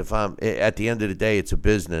case is, if I'm at the end of the day, it's a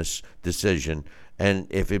business decision, and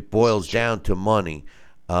if it boils down to money,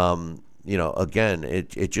 again,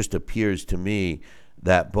 it just appears to me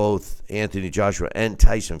that both Anthony Joshua and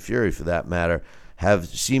Tyson Fury, for that matter, have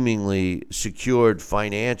seemingly secured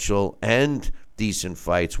financial and decent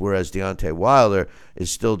fights, whereas Deontay Wilder is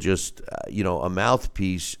still just, a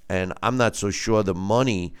mouthpiece, and I'm not so sure the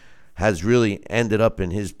money has really ended up in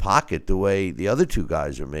his pocket the way the other two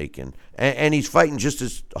guys are making. And he's fighting just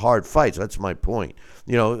as hard fights. That's my point.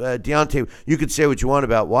 Deontay, you could say what you want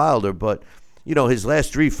about Wilder, but his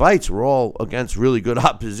last three fights were all against really good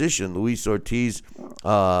opposition. Luis Ortiz,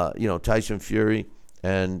 Tyson Fury,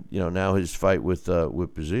 and now his fight with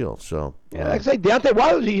Brazil. So like I say, Deontay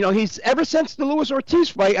Wilder, he's ever since the Luis Ortiz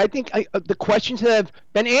fight, I think the questions have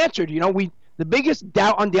been answered. The biggest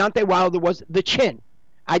doubt on Deontay Wilder was the chin.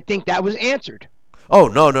 I think that was answered. Oh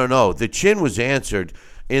no! The chin was answered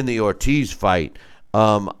in the Ortiz fight.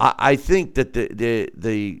 I think that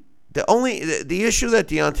the issue that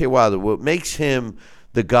Deontay Wilder, what makes him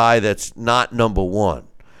the guy that's not number one.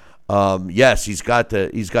 Yes, he's got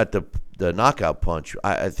the knockout punch.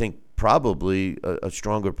 I think probably a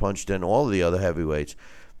stronger punch than all of the other heavyweights.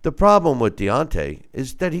 The problem with Deontay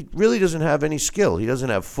is that he really doesn't have any skill. He doesn't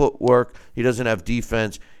have footwork. He doesn't have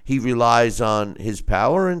defense. He relies on his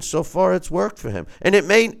power, and so far it's worked for him. And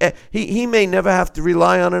he may never have to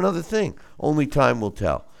rely on another thing. Only time will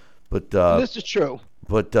tell. But this is true.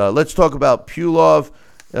 But let's talk about Pulov.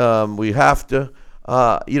 We have to.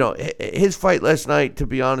 His fight last night, to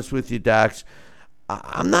be honest with you, Dax,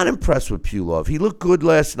 I'm not impressed with Pulov. He looked good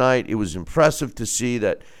last night. It was impressive to see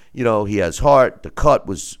that, he has heart. The cut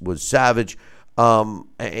was savage.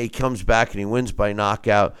 He comes back and he wins by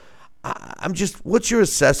knockout. What's your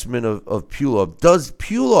assessment of Pulov? Does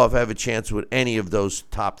Pulov have a chance with any of those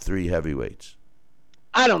top three heavyweights?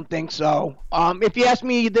 I don't think so. If you asked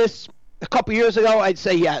me this a couple years ago, I'd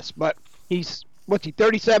say yes. But he's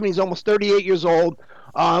 37? He's almost 38 years old.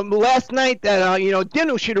 Last night,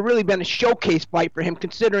 Dinu should have really been a showcase fight for him,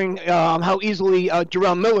 considering how easily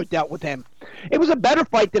Jarrell Miller dealt with him. It was a better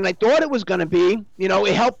fight than I thought it was going to be.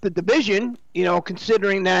 It helped the division,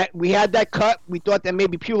 considering that we had that cut. We thought that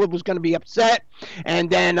maybe Pulev was going to be upset. And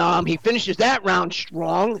then he finishes that round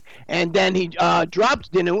strong. And then he drops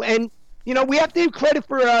Dinu. And, we have to give credit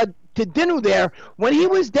to Dinu there. When he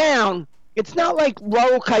was down, it's not like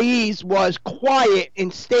Raul Kaiz was quiet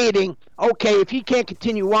in stating, okay, if he can't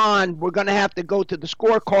continue on, we're going to have to go to the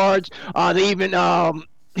scorecards. They even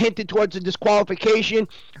hinted towards a disqualification,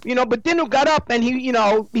 but Dinu got up and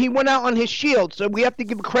he went out on his shield. So we have to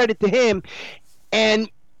give credit to him. And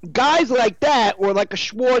guys like that, or like a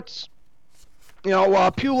Schwartz,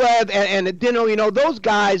 Pulev and a Dinu, those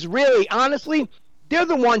guys really, honestly, they're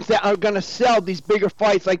the ones that are going to sell these bigger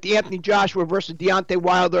fights, like the Anthony Joshua versus Deontay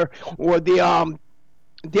Wilder, or the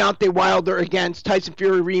Deontay Wilder against Tyson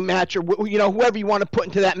Fury rematch, or whoever you want to put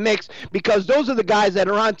into that mix, because those are the guys that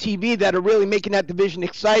are on TV that are really making that division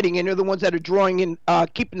exciting, and they're the ones that are drawing in,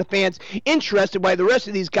 keeping the fans interested, while the rest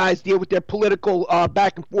of these guys deal with their political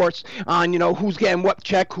back and forth on who's getting what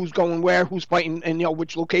check, who's going where, who's fighting, and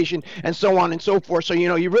which location, and so on and so forth. So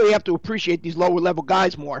you really have to appreciate these lower level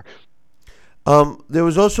guys more. There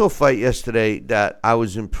was also a fight yesterday that I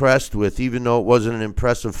was impressed with, even though it wasn't an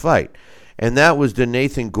impressive fight. And that was the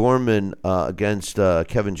Nathan Gorman against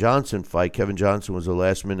Kevin Johnson fight. Kevin Johnson was a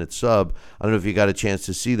last-minute sub. I don't know if you got a chance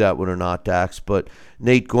to see that one or not, Dax, but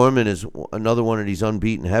Nate Gorman is another one of these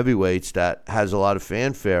unbeaten heavyweights that has a lot of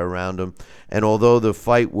fanfare around him. And although the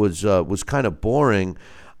fight was kind of boring,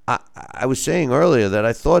 I was saying earlier that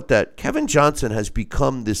I thought that Kevin Johnson has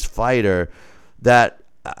become this fighter that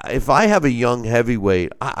if I have a young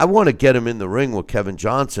heavyweight, I want to get him in the ring with Kevin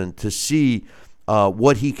Johnson to see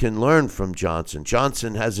what he can learn from Johnson.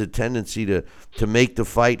 Johnson has a tendency to make the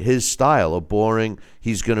fight his style, a boring,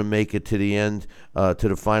 he's going to make it to the end, to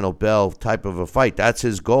the final bell type of a fight. That's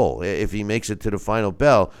his goal. If he makes it to the final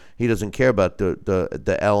bell, he doesn't care about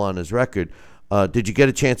the L on his record. Did you get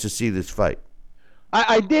a chance to see this fight?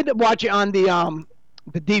 I did watch it on the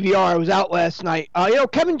DVR. I was out last night.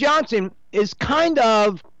 Kevin Johnson is kind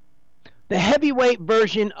of the heavyweight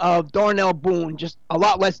version of Darnell Boone, just a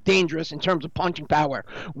lot less dangerous in terms of punching power,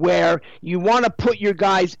 where you want to put your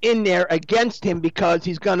guys in there against him because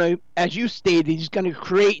he's going to, as you stated, he's going to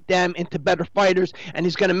create them into better fighters, and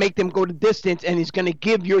he's going to make them go the distance, and he's going to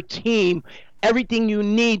give your team everything you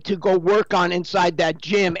need to go work on inside that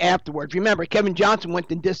gym afterwards. Remember, Kevin Johnson went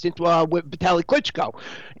the distance with Vitaly Klitschko.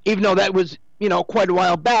 Even though that was quite a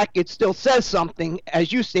while back, it still says something.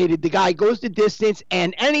 As you stated, the guy goes the distance,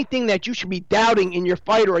 and anything that you should be doubting in your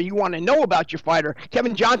fighter or you want to know about your fighter,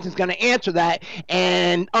 Kevin Johnson's going to answer that.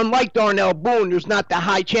 And unlike Darnell Boone, there's not the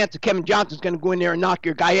high chance that Kevin Johnson's going to go in there and knock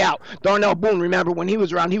your guy out. Darnell Boone, remember, when he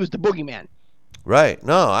was around, he was the boogeyman. Right.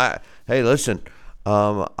 No, hey, listen,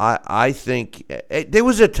 I think there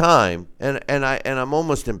was a time, and I'm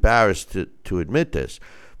almost embarrassed to admit this,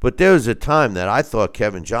 but there was a time that I thought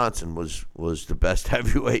Kevin Johnson was the best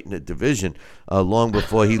heavyweight in the division long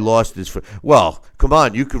before he lost his – well, come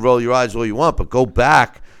on, you can roll your eyes all you want, but go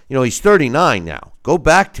back. He's 39 now. Go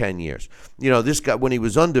back 10 years. This guy, when he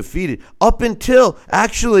was undefeated, up until the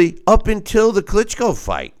Klitschko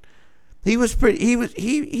fight, he was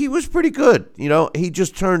pretty good. He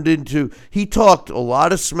just turned into – he talked a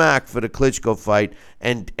lot of smack for the Klitschko fight,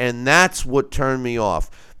 and that's what turned me off.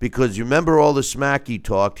 Because you remember all the smack he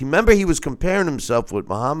talked. Remember he was comparing himself with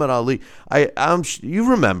Muhammad Ali. You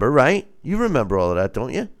remember, right? You remember all of that,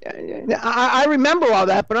 don't you? I remember all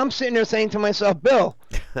that, but I'm sitting there saying to myself, Bill,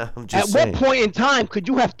 what point in time could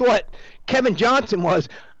you have thought Kevin Johnson was?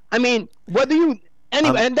 I mean, whether you –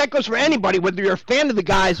 and that goes for anybody, whether you're a fan of the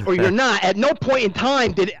guys or you're not. At no point in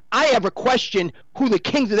time did I ever question who the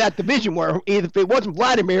kings of that division were. If it wasn't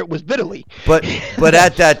Vladimir, it was Vitaly. But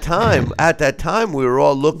at that time, we were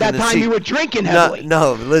all looking. That time you were drinking heavily.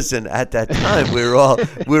 No, listen. At that time, we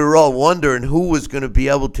were all wondering who was going to be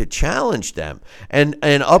able to challenge them. And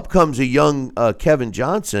up comes a young Kevin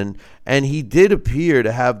Johnson, and he did appear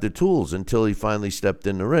to have the tools until he finally stepped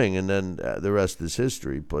in the ring, and then the rest is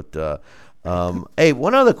history. But. Hey,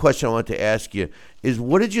 one other question I want to ask you is,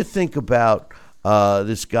 what did you think about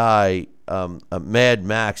this guy, Mad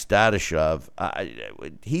Max Dadashov?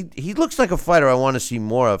 He looks like a fighter I want to see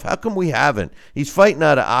more of. How come we haven't? He's fighting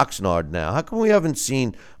out of Oxnard now. How come we haven't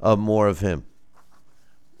seen more of him?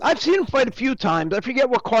 I've seen him fight a few times. I forget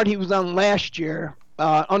what card he was on last year,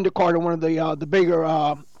 undercard of one of the bigger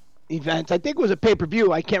events. I think it was a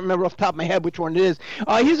pay-per-view. I can't remember off the top of my head which one it is.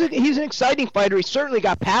 He's an exciting fighter. He's certainly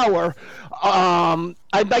got power.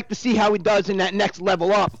 I'd like to see how he does in that next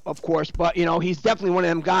level up, of course. But, he's definitely one of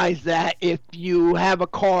them guys that if you have a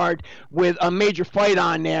card with a major fight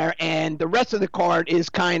on there and the rest of the card is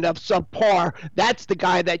kind of subpar, that's the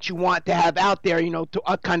guy that you want to have out there, to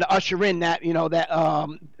kind of usher in that,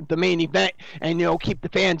 the main event and, keep the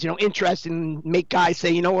fans, interested and make guys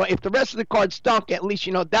say, what, if the rest of the card stunk, at least,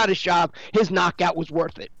 Dadashov, his knockout was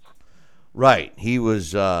worth it. Right, he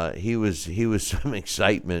was some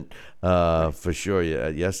excitement for sure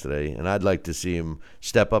yesterday, and I'd like to see him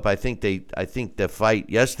step up. I think the fight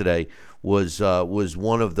yesterday was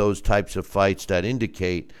one of those types of fights that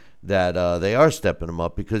indicate that they are stepping him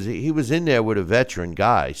up because he was in there with a veteran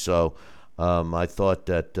guy. So I thought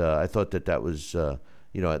that was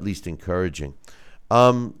at least encouraging.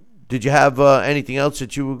 Did you have anything else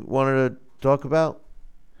that you wanted to talk about?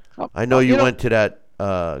 I know you went to that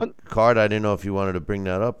card. I didn't know if you wanted to bring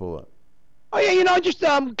that up or what. Oh yeah, just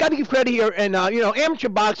got to give credit here, and amateur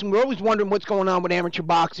boxing. We're always wondering what's going on with amateur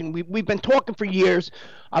boxing. We've been talking for years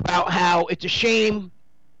about how it's a shame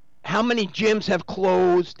how many gyms have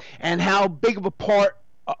closed and how big of a part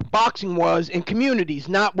boxing was in communities,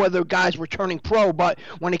 not whether guys were turning pro, but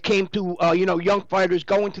when it came to young fighters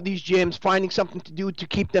going to these gyms, finding something to do to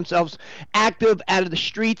keep themselves active out of the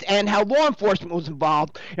streets, and how law enforcement was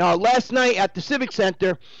involved. Last night at the Civic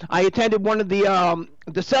Center, I attended one of the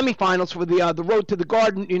semifinals for the Road to the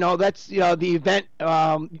Garden. That's the event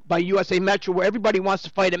by USA Metro where everybody wants to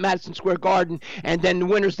fight at Madison Square Garden, and then the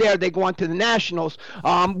winners there, they go on to the Nationals.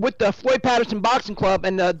 With the Floyd Patterson Boxing Club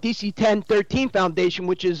and the DC 1013 Foundation,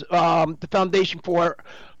 which is the foundation for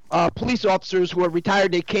police officers who are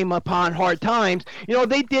retired, they came upon hard times.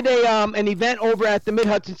 They did an event over at the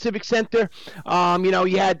Mid-Hudson Civic Center.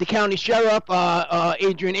 You had the county sheriff,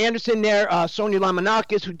 Adrian Anderson there, Sonia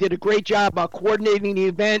Lamanakis, who did a great job coordinating the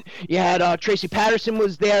event. You had Tracy Patterson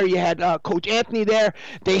was there. You had Coach Anthony there.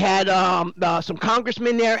 They had some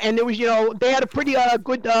congressmen there, and there was, they had a pretty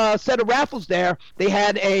good set of raffles there. They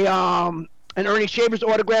had an Ernie Shavers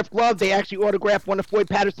autographed glove. They actually autographed one of Floyd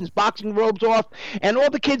Patterson's boxing robes off. And all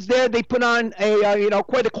the kids there, they put on a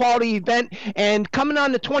quite a quality event. And coming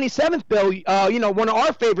on the 27th, Bill, one of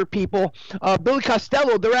our favorite people, Billy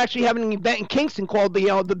Costello, they're actually having an event in Kingston called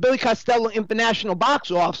the Billy Costello International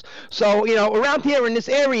Box Offs. So, around here in this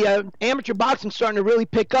area, amateur boxing's starting to really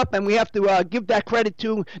pick up, and we have to give that credit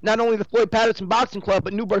to not only the Floyd Patterson Boxing Club,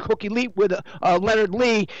 but Newburgh Hook Elite with Leonard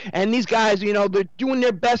Lee. And these guys, they're doing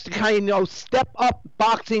their best to kind of, step up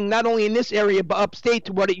boxing not only in this area but upstate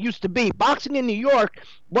to what it used to be. Boxing in New York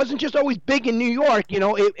wasn't just always big in New York,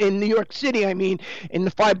 in New York City, in the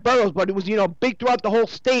 5 boroughs, but it was, big throughout the whole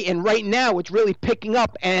state, and right now it's really picking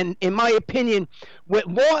up. And in my opinion, with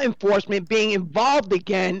law enforcement being involved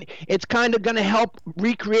again, it's kind of going to help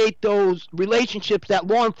recreate those relationships that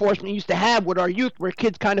law enforcement used to have with our youth, where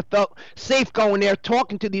kids kind of felt safe going there,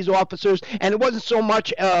 talking to these officers, and it wasn't so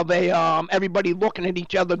much of a everybody looking at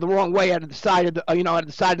each other the wrong way out of the side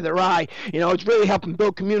of their eye. It's really helping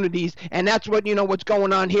build communities, and that's what what's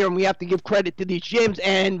going on here, and we have to give credit to these gyms.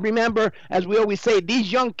 And remember, as we always say,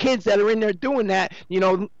 these young kids that are in there doing that,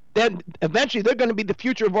 then eventually they're going to be the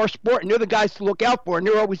future of our sport, and they're the guys to look out for, and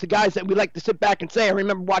they're always the guys that we like to sit back and say, I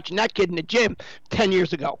remember watching that kid in the gym 10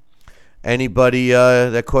 years ago. Anybody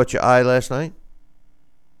that caught your eye last night?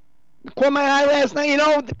 Caught my eye last night.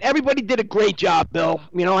 Everybody did a great job, Bill.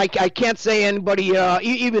 I can't say anybody,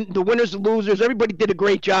 even the winners and losers, everybody did a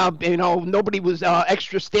great job. Nobody was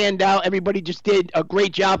extra standout. Everybody just did a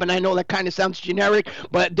great job, and I know that kind of sounds generic,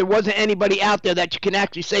 but there wasn't anybody out there that you can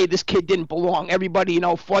actually say this kid didn't belong. Everybody,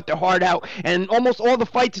 fought their heart out, and almost all the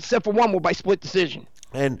fights except for one were by split decision.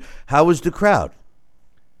 And how was the crowd?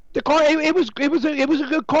 The card, it was a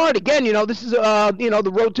good card. Again, this is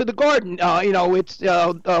the Road to the Garden. It's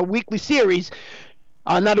a weekly series,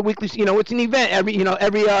 not a weekly. It's an event. Every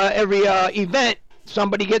event,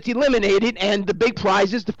 somebody gets eliminated, and the big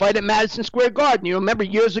prize is to fight at Madison Square Garden. You remember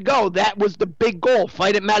years ago, that was the big goal,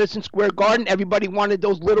 fight at Madison Square Garden. Everybody wanted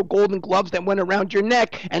those little golden gloves that went around your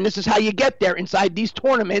neck, and this is how you get there inside these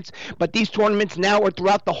tournaments. But these tournaments now are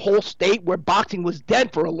throughout the whole state, where boxing was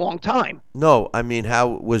dead for a long time. No, how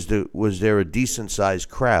was there a decent-sized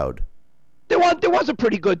crowd? There was a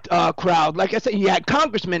pretty good crowd. Like I said, you had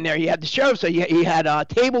congressmen there, you had the sheriffs there, you had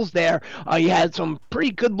tables there, you had some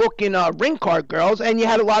pretty good-looking ring card girls, and you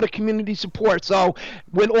had a lot of community support. So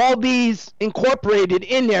with all these incorporated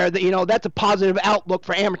in there, that's a positive outlook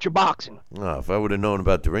for amateur boxing. Oh, if I would have known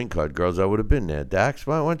about the ring card girls, I would have been there. Dax,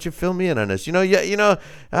 why don't you fill me in on this?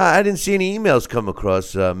 I didn't see any emails come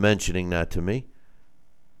across mentioning that to me.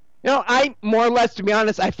 I more or less, to be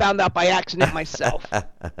honest, I found out by accident myself.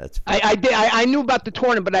 That's I did. I knew about the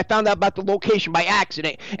tournament, but I found out about the location by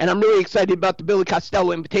accident, and I'm really excited about the Billy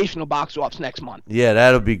Costello Invitational box offs next month. Yeah,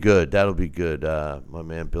 that'll be good. That'll be good. My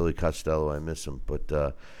man Billy Costello, I miss him.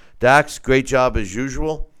 But Dax, great job as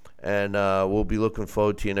usual, and we'll be looking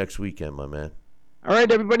forward to you next weekend, my man. All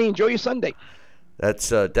right, everybody, enjoy your Sunday. That's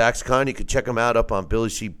Dax Khan. You can check him out up on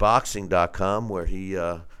BillyCBoxing.com, where he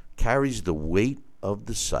carries the weight of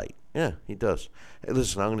the site. Yeah, he does. Hey,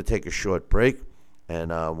 listen, I'm going to take a short break,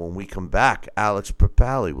 and when we come back, Alex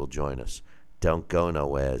Papali will join us. Don't go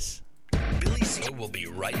nowheres. Billy C will be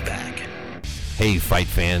right back. Hey, fight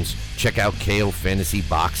fans, check out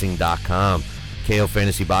KOFantasyBoxing.com. KO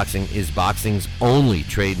Fantasy Boxing is boxing's only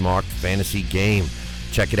trademarked fantasy game.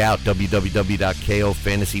 Check it out,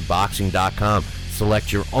 www.KOFantasyBoxing.com.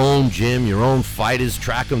 Select your own gym, your own fighters,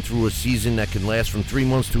 track them through a season that can last from 3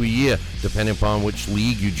 months to a year, depending upon which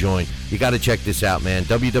league you join. You got to check this out, man.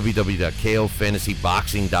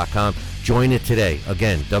 www.KOFantasyBoxing.com. Join it today.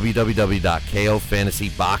 Again,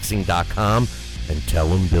 www.KOFantasyBoxing.com, and tell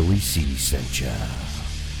them Billy C sent ya.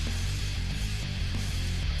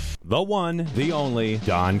 The one, the only,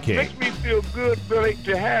 Don King. Makes me feel good, Billy,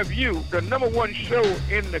 to have you, the number one show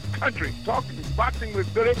in the country, talking boxing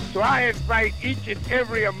with Billy. So I invite each and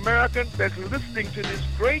every American that's listening to this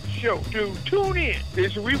great show to tune in,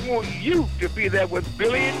 because we want you to be there with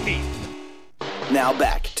Billy and me. Now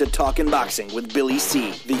back to Talkin' Boxing with Billy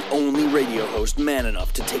C., the only radio host man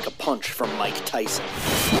enough to take a punch from Mike Tyson.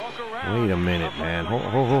 Wait a minute, man.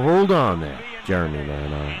 Hold on there. Jeremy,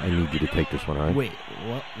 man, I need you to take this one, all right? Wait,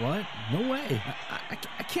 what? No way. I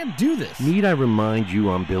can't do this. Need I remind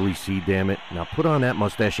you I'm Billy C, damn it? Now put on that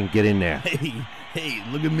mustache and get in there. Hey,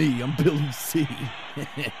 look at me. I'm Billy C.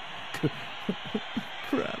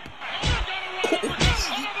 Crap.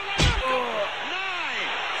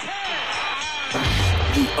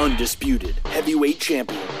 The undisputed heavyweight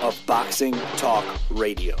champion of Boxing Talk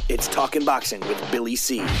Radio. It's Talkin' Boxing with Billy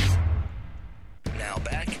C. Now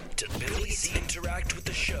back to Billy C. Interact with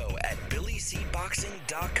the show at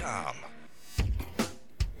BillyCBoxing.com.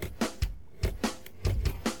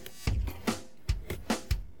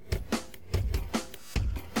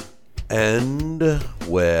 And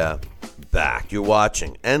we're back. You're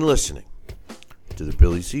watching and listening to the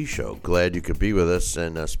Billy C Show. Glad you could be with us.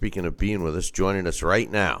 And speaking of being with us, joining us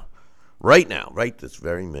right now, right this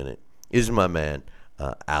very minute, is my man,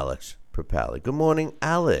 Alex Papali. Good morning,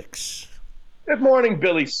 Alex. Good morning,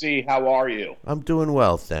 Billy C. How are you? I'm doing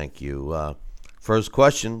well, thank you. First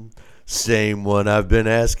question, same one I've been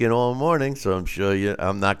asking all morning, so I'm sure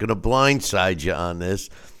I'm not going to blindside you on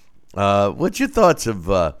this. What's your thoughts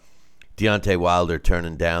of Deontay Wilder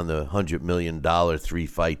turning down the $100 million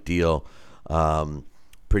 3-fight deal?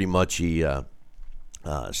 Pretty much he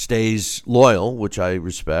stays loyal, which I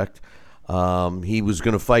respect. He was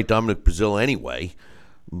going to fight Dominic Breazeale anyway,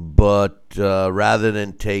 but rather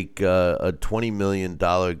than take a $20 million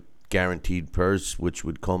guaranteed purse, which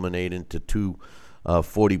would culminate into two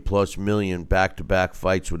 $40+ million back-to-back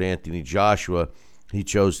fights with Anthony Joshua, he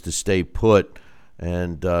chose to stay put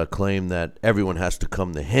and claim that everyone has to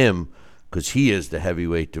come to him because he is the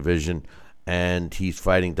heavyweight division, and he's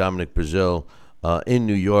fighting Dominic Breazeale in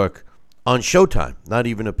New York on Showtime, not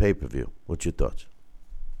even a pay-per-view. What's your thoughts?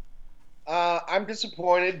 I'm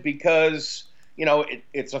disappointed because,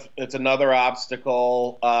 it's another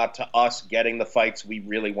obstacle to us getting the fights we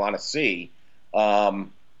really want to see.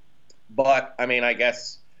 But, I mean, I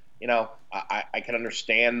guess, I can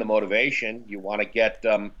understand the motivation. You want to get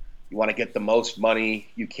the most money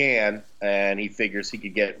you can, and he figures he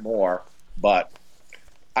could get more. But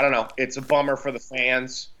I don't know. It's a bummer for the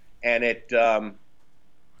fans, and I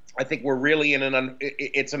think we're really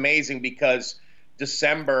it's amazing because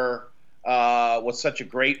December was such a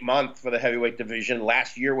great month for the heavyweight division.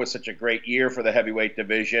 Last year was such a great year for the heavyweight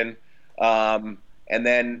division. And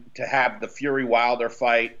then to have the Fury Wilder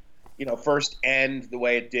fight, first end the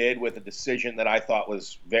way it did with a decision that I thought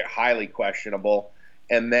was very highly questionable.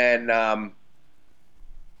 And then, to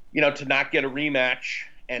not get a rematch,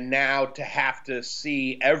 and now to have to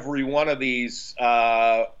see every one of these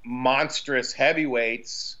monstrous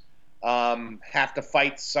heavyweights have to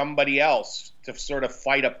fight somebody else to sort of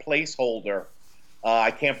fight a placeholder.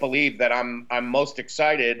 I can't believe that I'm most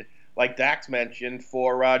excited, like Dax mentioned,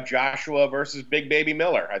 for Joshua versus Big Baby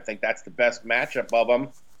Miller. I think that's the best matchup of them.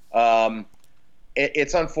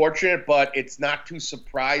 It's unfortunate, but it's not too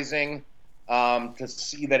surprising to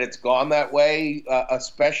see that it's gone that way,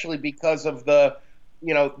 especially because of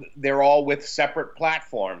they're all with separate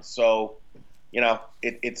platforms. So,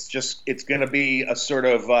 it's going to be a sort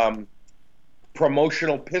of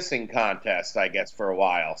promotional pissing contest, I guess, for a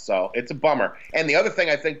while. So it's a bummer. And the other thing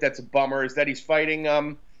I think that's a bummer is that he's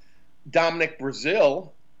fighting Dominic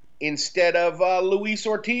Brazil instead of Luis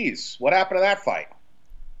Ortiz. What happened to that fight?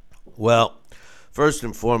 Well, first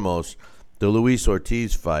and foremost, the Luis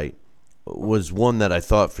Ortiz fight was one that I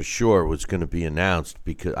thought for sure was going to be announced,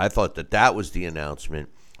 because I thought that was the announcement,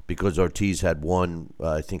 because Ortiz had won,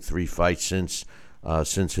 I think, 3 fights since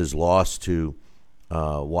his loss to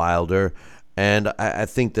Wilder. And I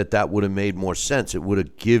think that would have made more sense. It would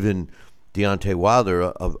have given Deontay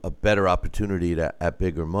Wilder a better opportunity at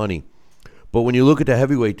bigger money. But when you look at the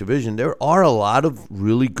heavyweight division, there are a lot of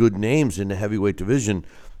really good names in the heavyweight division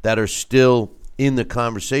that are still in the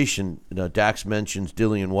conversation. Dax mentions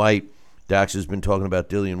Dillian White. Dax has been talking about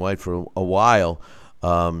Dillian White for a while.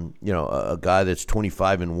 A guy that's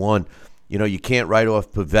 25-1. You can't write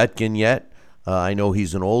off Povetkin yet. I know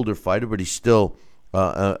he's an older fighter, but he's still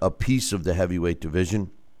a piece of the heavyweight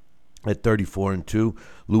division at 34-2.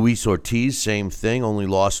 Luis Ortiz, same thing, only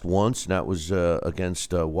lost once, and that was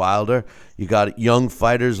against Wilder. You got young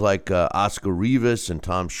fighters like Oscar Rivas and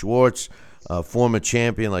Tom Schwartz, former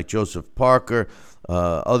champion like Joseph Parker,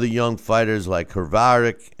 other young fighters like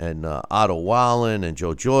Hrvatic and Otto Wallen and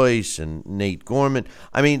Joe Joyce and Nate Gorman.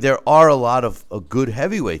 I mean, there are a lot of good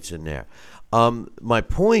heavyweights in there. My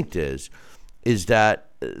point is that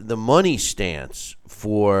the money stance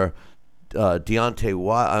for Deontay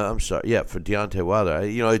Wilder, for Deontay Wilder.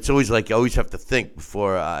 It's always like you always have to think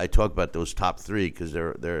before I talk about those top 3, because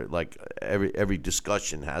they're like every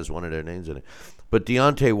discussion has one of their names in it. But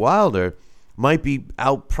Deontay Wilder might be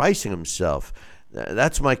outpricing himself.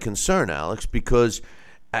 That's my concern, Alex, because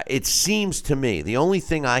it seems to me the only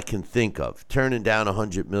thing I can think of turning down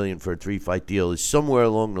 $100 million for a 3-fight deal is somewhere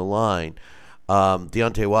along the line.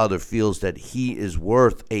 Deontay Wilder feels that he is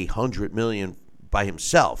worth $100 million by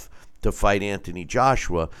himself to fight Anthony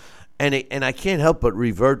Joshua, and I can't help but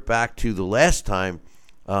revert back to the last time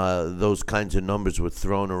those kinds of numbers were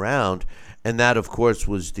thrown around, and that, of course,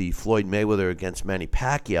 was the Floyd Mayweather against Manny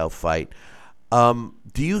Pacquiao fight.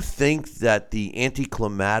 Do you think that the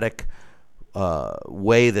anticlimactic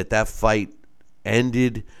way that fight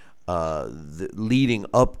ended, leading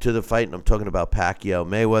up to the fight, and I'm talking about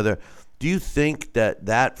Pacquiao-Mayweather, do you think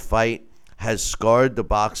that fight has scarred the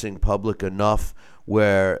boxing public enough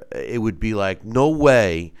where it would be like, no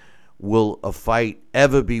way will a fight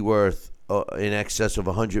ever be worth in excess of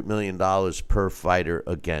 $100 million per fighter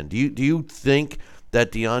again? Do you think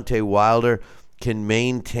that Deontay Wilder can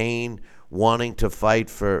maintain wanting to fight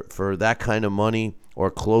for that kind of money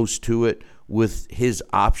or close to it with his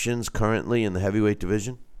options currently in the heavyweight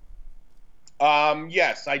division?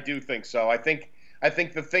 Yes, I do think so. I think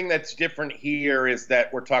the thing that's different here is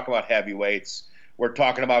that we're talking about heavyweights. We're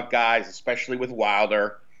talking about guys, especially with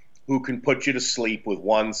Wilder, who can put you to sleep with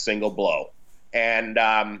one single blow. And,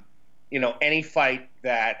 any fight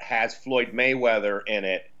that has Floyd Mayweather in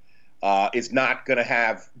it is not going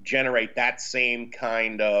to generate that same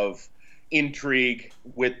kind of intrigue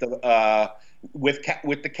with the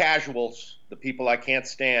casuals, the people I can't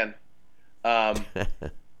stand.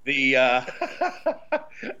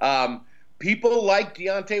 People like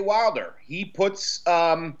Deontay Wilder. He puts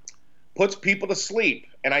people to sleep.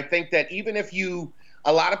 And I think that even if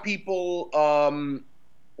a lot of people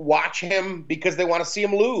watch him because they want to see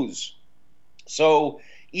him lose. So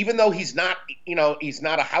even though he's not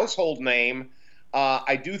a household name,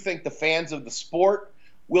 I do think the fans of the sport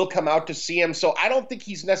will come out to see him. So I don't think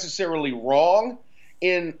he's necessarily wrong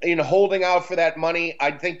in holding out for that money.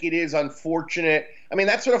 I think it is unfortunate. I mean,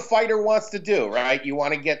 that's what a fighter wants to do, right? You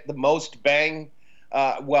want to get the most bang.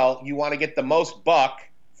 You want to get the most buck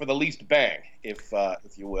for the least bang, if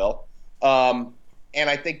you will. And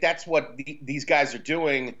I think that's what these guys are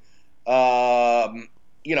doing,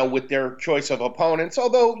 with their choice of opponents.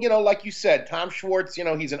 Although, like you said, Tom Schwartz,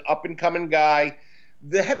 he's an up-and-coming guy.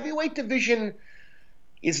 The heavyweight division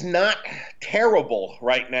is not terrible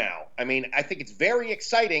right now. I mean, I think it's very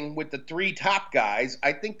exciting with the 3 top guys.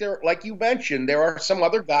 I think like you mentioned, there are some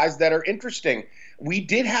other guys that are interesting. We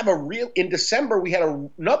did have in December, we had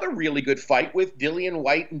another really good fight with Dillian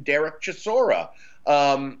White and Derek Chisora.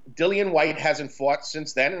 Dillian White hasn't fought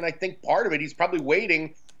since then, and I think part of it, he's probably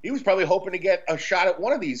waiting. He was probably hoping to get a shot at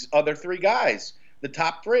one of these other 3 guys, the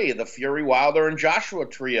top 3, the Fury, Wilder, and Joshua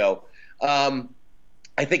trio.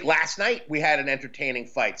 I think last night we had an entertaining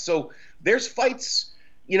fight. So there's fights,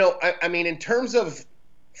 I mean, in terms of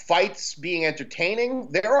fights being entertaining,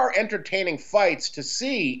 there are entertaining fights to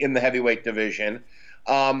see in the heavyweight division,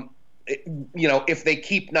 if they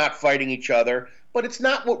keep not fighting each other. But it's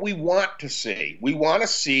not what we want to see. We want to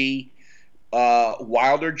see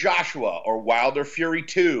Wilder Joshua or Wilder Fury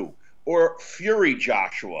 2 or Fury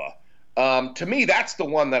Joshua. To me, that's the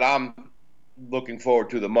one that I'm looking forward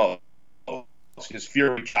to the most. Is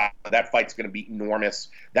Fury Joshua. That fight's going to be enormous.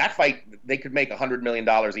 That fight, they could make $100 million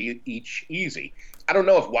each easy. I don't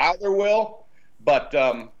know if Wilder will, but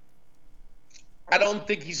I don't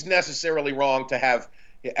think he's necessarily wrong to have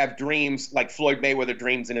dreams like Floyd Mayweather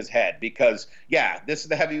dreams in his head, because this is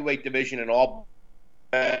the heavyweight division and all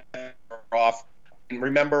off. And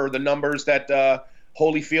remember the numbers that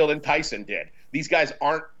Holyfield and Tyson did. These guys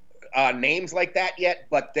aren't names like that yet,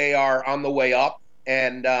 but they are on the way up.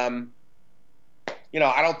 And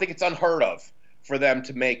I don't think it's unheard of for them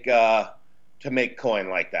to make coin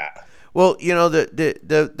like that. Well,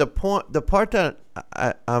 the part that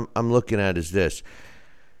I'm looking at is this.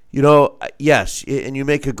 Yes, and you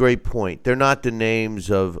make a great point. They're not the names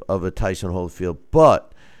of a Tyson Holyfield,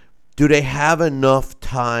 but do they have enough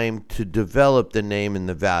time to develop the name and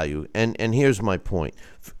the value? And here's my point.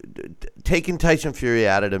 Taking Tyson Fury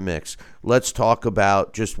out of the mix, let's talk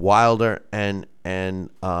about just Wilder and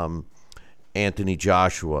Anthony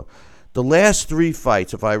Joshua. The last 3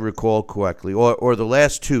 fights, if I recall correctly, or the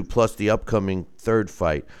last 2 plus the upcoming 3rd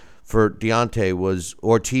fight for Deontay was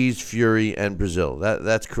Ortiz, Fury, and Brazil.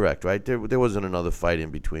 That's correct, right? There wasn't another fight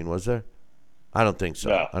in between, was there? I don't think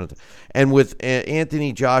so. No. And with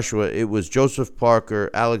Anthony Joshua, it was Joseph Parker,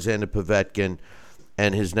 Alexander Povetkin,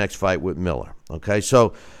 and his next fight with Miller. Okay,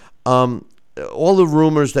 so all the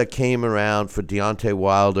rumors that came around for Deontay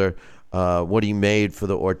Wilder, what he made for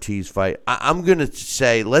the Ortiz fight, I'm going to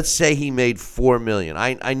say, let's say he made $4 million.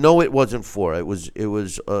 I know it wasn't 4. It was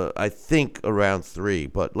I think around 3,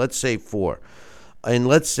 but let's say 4. And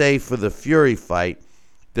let's say for the Fury fight,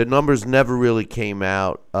 the numbers never really came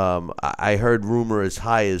out. I heard rumor as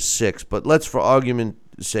high as 6, but let's, for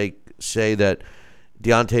argument's sake, say that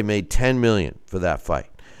Deontay made $10 million for that fight.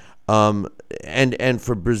 And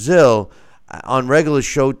for Brazil, on regular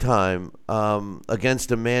Showtime,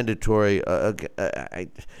 against a mandatory,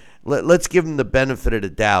 let's give him the benefit of the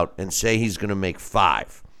doubt and say he's going to make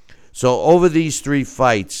 5. So over these 3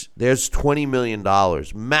 fights, there's $20 million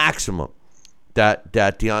maximum that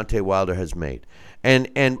Deontay Wilder has made.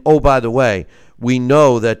 And oh, by the way, we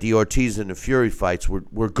know that the Ortiz and the Fury fights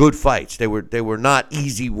were good fights. They were not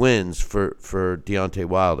easy wins for Deontay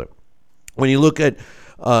Wilder. When you look at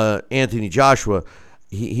Anthony Joshua,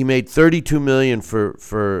 he made $32 million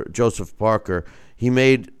for Joseph Parker. He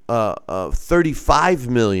made $35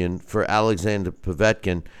 million for Alexander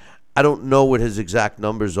Povetkin. I don't know what his exact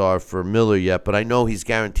numbers are for Miller yet, but I know he's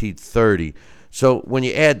guaranteed 30. So when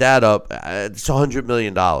you add that up, it's $100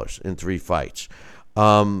 million in 3 fights.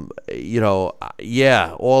 All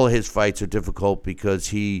of his fights are difficult because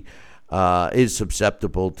he is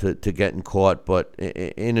susceptible to getting caught. But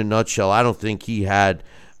in a nutshell, I don't think he had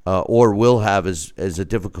or will have as a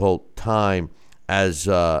difficult time as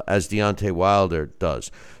Deontay Wilder does.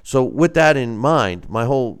 So with that in mind, my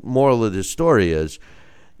whole moral of this story is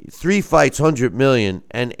 3 fights, $100 million,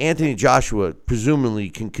 and Anthony Joshua presumably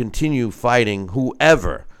can continue fighting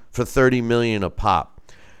whoever for $30 million a pop.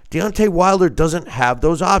 Deontay Wilder doesn't have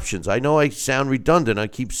those options. I know I sound redundant. I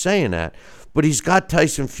keep saying that. But he's got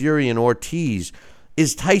Tyson Fury and Ortiz.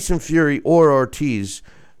 Is Tyson Fury or Ortiz,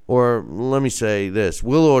 or let me say this,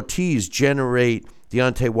 will Ortiz generate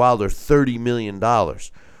Deontay Wilder $30 million?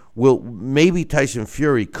 Maybe Tyson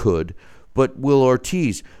Fury could, but will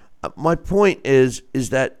Ortiz? My point is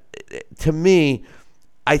that, to me,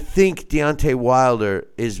 I think Deontay Wilder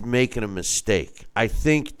is making a mistake. I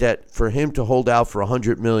think that for him to hold out for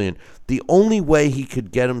 $100 million, the only way he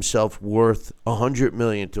could get himself worth $100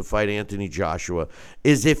 million to fight Anthony Joshua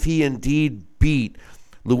is if he indeed beat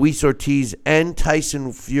Luis Ortiz and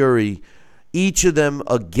Tyson Fury, each of them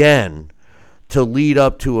again, to lead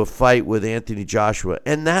up to a fight with Anthony Joshua.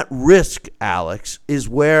 And that risk, Alex, is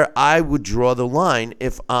where I would draw the line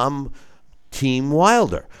if I'm Team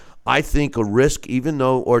Wilder. I think a risk, even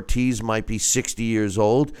though Ortiz might be 60 years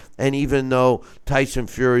old, and even though Tyson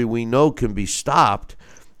Fury we know can be stopped,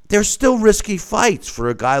 they're still risky fights for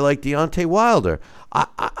a guy like Deontay Wilder.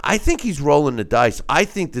 I think he's rolling the dice. I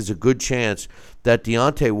think there's a good chance that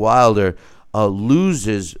Deontay Wilder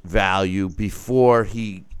loses value before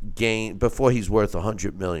he's worth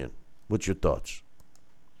 $100 million. What's your thoughts?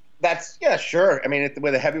 Sure. I mean,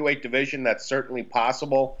 with a heavyweight division, that's certainly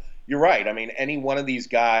possible. You're right. I mean, any one of these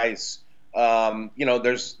guys, they're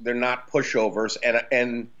not pushovers,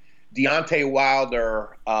 and Deontay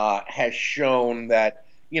Wilder has shown that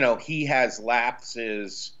he has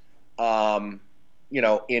lapses, in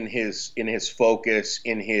his focus,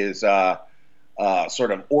 in his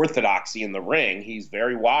sort of orthodoxy in the ring. He's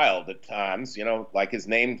very wild at times, like his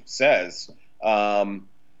name says,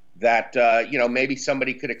 that, maybe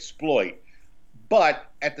somebody could exploit. But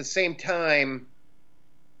at the same time,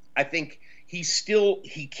 I think he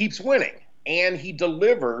keeps winning, and he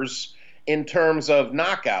delivers in terms of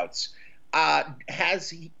knockouts. Has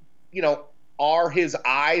he, are his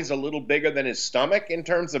eyes a little bigger than his stomach in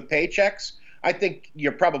terms of paychecks? I think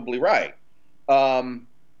you're probably right.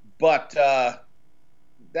 But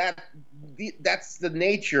that's the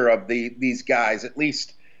nature of these guys. At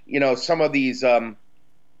least, some of these.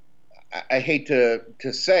 I hate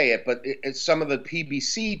to say it, but some of the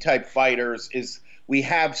PBC type fighters we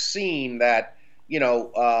have seen that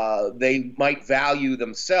they might value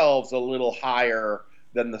themselves a little higher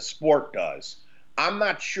than the sport does. I'm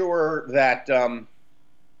not sure that I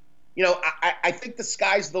think the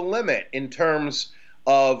sky's the limit in terms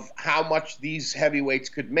of how much these heavyweights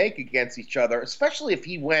could make against each other, especially if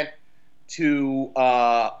he went to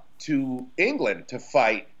England to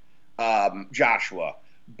fight Joshua.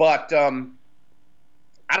 But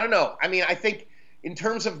I don't know. I mean, I think in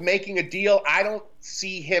terms of making a deal, I don't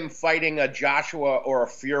see him fighting a Joshua or a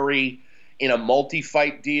Fury in a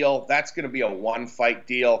multi-fight deal. That's going to be a one-fight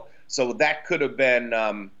deal. So that could have been,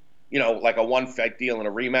 like a one-fight deal and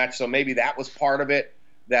a rematch. So maybe that was part of it,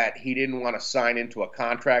 that he didn't want to sign into a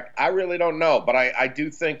contract. I really don't know. But I do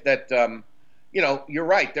think that, you're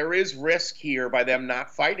right. There is risk here by them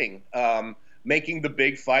not fighting, making the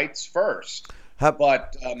big fights first. How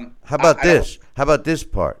about this? How about this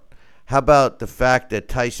part? How about the fact that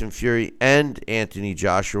Tyson Fury and Anthony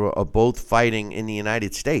Joshua are both fighting in the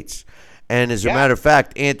United States? And as a matter of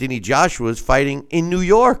fact, Anthony Joshua is fighting in New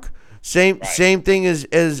York. Same thing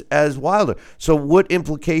as Wilder. So what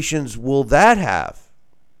implications will that have?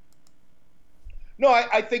 No,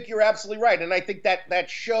 I think you're absolutely right. And I think that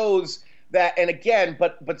shows that, and again,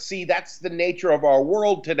 but see, that's the nature of our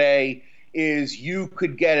world today, is you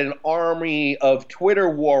could get an army of Twitter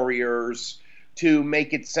warriors to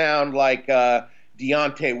make it sound like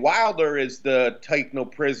Deontay Wilder is the take no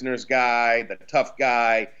prisoners guy, the tough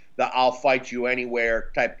guy, the I'll fight you anywhere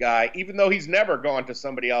type guy, even though he's never gone to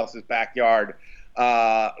somebody else's backyard,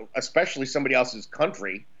 especially somebody else's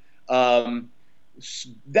country.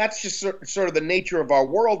 That's just sort of the nature of our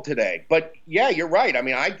world today. But yeah, you're right. I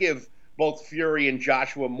mean, I give both Fury and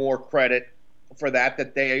Joshua more credit for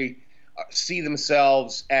that they see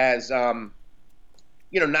themselves as, not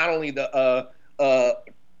only the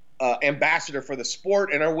ambassador for the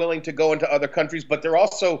sport and are willing to go into other countries, but they're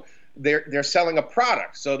also they're selling a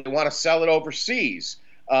product, so they want to sell it overseas.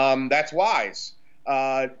 That's wise.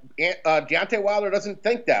 Deontay Wilder doesn't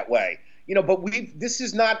think that way, But this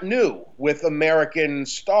is not new with American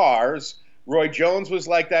stars. Roy Jones was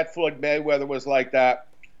like that. Floyd Mayweather was like that.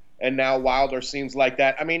 And now Wilder seems like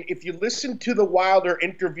that. I mean, if you listen to the Wilder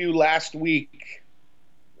interview last week,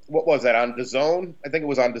 what was that, on DAZN? I think it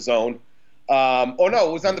was on DAZN. It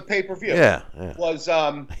was on the pay-per-view. Yeah.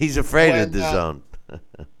 He's afraid of DAZN.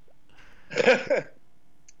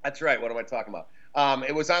 That's right. What am I talking about?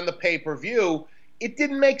 It was on the pay-per-view. It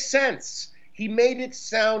didn't make sense. He made it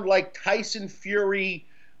sound like Tyson Fury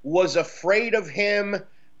was afraid of him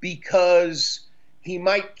because he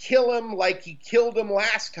might kill him like he killed him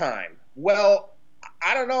last time. Well,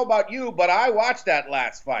 I don't know about you, but I watched that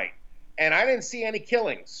last fight, and I didn't see any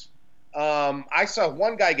killings. I saw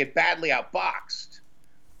one guy get badly outboxed.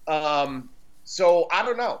 So I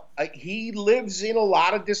don't know. He lives in a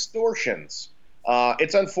lot of distortions.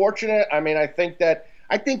 It's unfortunate. I mean, I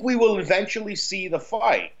think we will eventually see the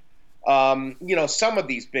fight. Some of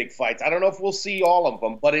these big fights. I don't know if we'll see all of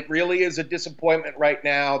them, but it really is a disappointment right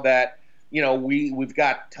now that we've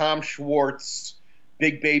got Tom Schwartz,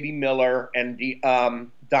 Big Baby Miller, and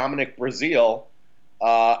Dominic Breazeale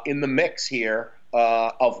in the mix here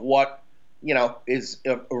of what is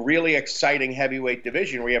a really exciting heavyweight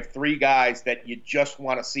division where you have three guys that you just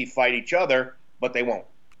want to see fight each other, but they won't.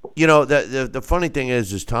 The funny thing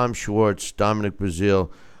is Tom Schwartz, Dominic Breazeale,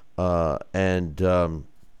 and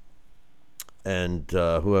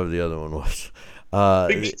whoever the other one was.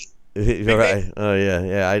 Right. Oh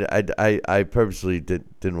yeah. I purposely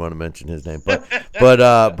didn't want to mention his name, but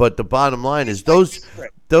the bottom line is those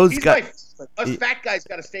guys. Us fat guys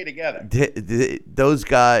got to stay together. Those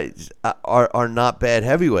guys are not bad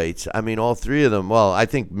heavyweights. I mean, all three of them. Well, I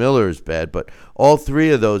think Miller is bad, but all three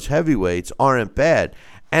of those heavyweights aren't bad,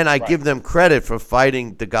 and I give them credit for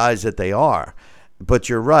fighting the guys that they are. But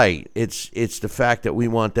you're right. It's the fact that we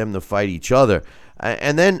want them to fight each other.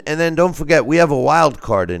 And then don't forget, we have a wild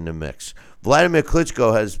card in the mix. Vladimir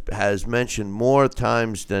Klitschko has mentioned more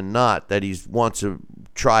times than not that he wants to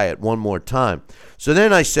try it one more time. So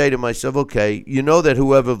then I say to myself, okay, you know that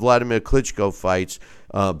whoever Vladimir Klitschko fights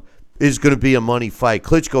is going to be a money fight.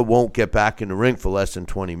 Klitschko won't get back in the ring for less than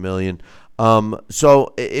 $20 million.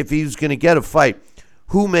 So if he's going to get a fight,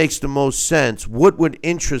 who makes the most sense? What would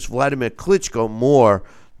interest Vladimir Klitschko more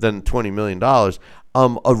than $20 million?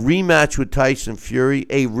 A rematch with Tyson Fury,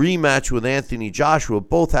 a rematch with Anthony Joshua,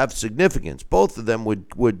 both have significance. Both of them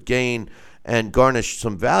would gain and garnish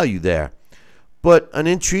some value there. But an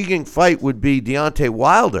intriguing fight would be Deontay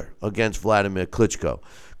Wilder against Vladimir Klitschko.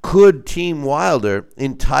 Could Team Wilder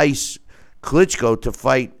entice Klitschko to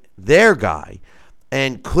fight their guy?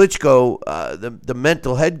 And Klitschko, the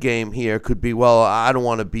mental head game here could be, well, I don't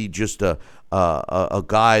want to be just a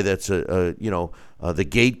guy that's the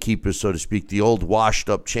gatekeeper, so to speak, the old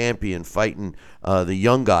washed-up champion fighting the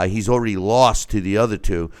young guy. He's already lost to the other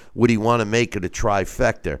two. Would he want to make it a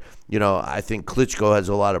trifecta? I think Klitschko has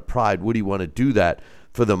a lot of pride. Would he want to do that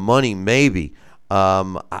for the money? Maybe.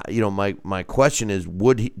 My question is,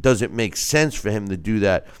 does it make sense for him to do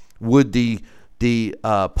that? Would the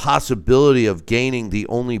possibility of gaining the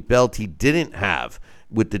only belt he didn't have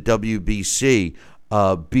with the WBC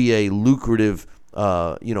be a lucrative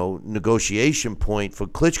negotiation point for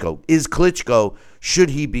Klitschko? Is Klitschko, should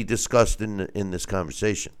he be discussed in this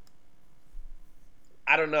conversation?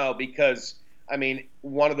 I don't know, because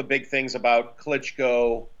one of the big things about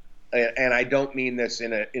Klitschko, and I don't mean this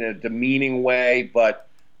in a demeaning way, but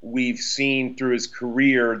we've seen through his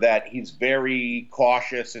career that he's very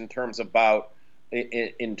cautious in terms of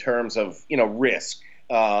risk.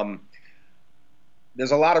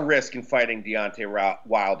 There's a lot of risk in fighting Deontay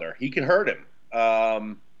Wilder. He can hurt him.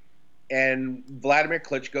 And Vladimir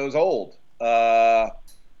Klitschko's old.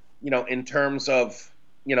 In terms of,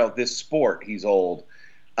 this sport, he's old.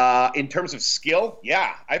 In terms of skill,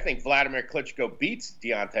 yeah, I think Vladimir Klitschko beats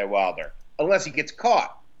Deontay Wilder, unless he gets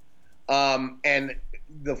caught. And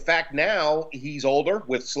the fact now he's older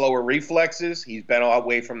with slower reflexes. He's been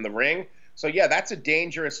away from the ring. So, yeah, that's a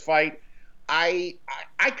dangerous fight. I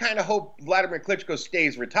kind of hope Vladimir Klitschko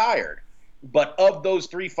stays retired. But of those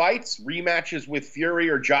three fights, rematches with Fury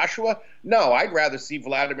or Joshua, no, I'd rather see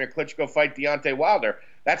Vladimir Klitschko fight Deontay Wilder.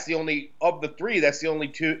 That's the only of the three. That's the only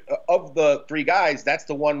two of the three guys. That's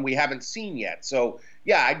the one we haven't seen yet. So,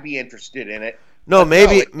 yeah, I'd be interested in it. No,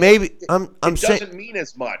 maybe it doesn't mean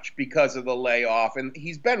as much because of the layoff, and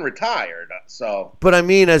he's been retired. So, but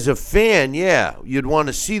as a fan, yeah, you'd want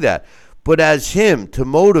to see that. But as him to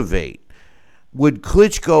motivate, would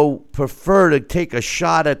Klitschko prefer to take a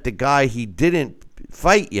shot at the guy he didn't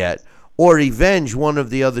fight yet, or revenge one of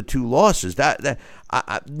the other two losses?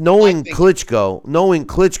 Knowing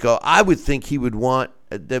Klitschko, I would think he would want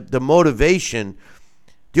the motivation.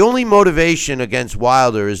 The only motivation against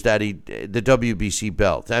Wilder is that the WBC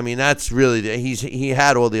belt. That's really he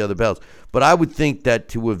had all the other belts. But I would think that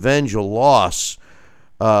to avenge a loss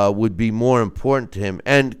would be more important to him.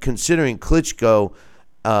 And considering Klitschko,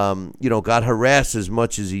 got harassed as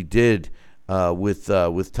much as he did with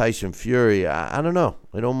Tyson Fury, I don't know.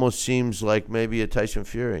 It almost seems like maybe a Tyson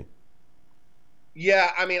Fury.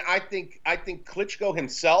 Yeah, I think Klitschko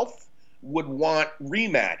himself would want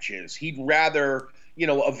rematches. He'd rather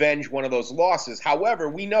avenge one of those losses. However,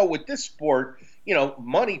 we know with this sport,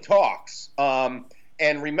 money talks. And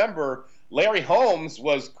remember, Larry Holmes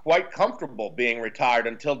was quite comfortable being retired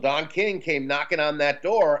until Don King came knocking on that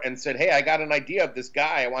door and said, "Hey, I got an idea of this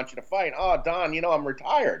guy I want you to fight." "Oh, Don, I'm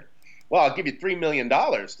retired." "Well, I'll give you $3 million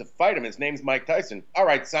to fight him. His name's Mike Tyson." "All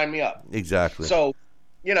right, sign me up." Exactly. So,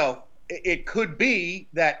 it could be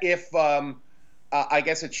that if I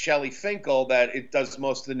guess it's Shelley Finkel that it does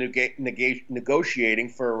most of the negotiating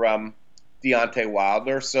for Deontay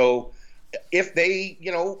Wilder. So if they,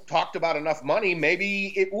 talked about enough money,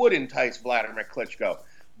 maybe it would entice Vladimir Klitschko.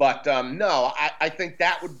 But no, I think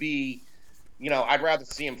that would be, I'd rather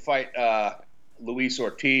see him fight Luis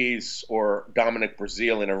Ortiz or Dominic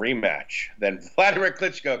Breazeale in a rematch than Vladimir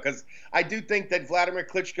Klitschko, because I do think that Vladimir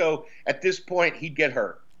Klitschko, at this point, he'd get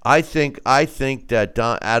hurt. I think that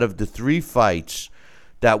out of the three fights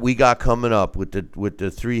that we got coming up with the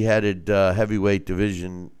three-headed heavyweight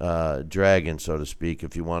division dragon, so to speak,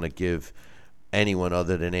 if you want to give anyone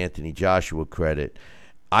other than Anthony Joshua credit,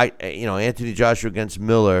 Anthony Joshua against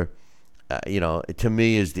Miller, to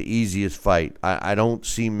me is the easiest fight. I don't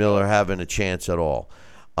see Miller having a chance at all.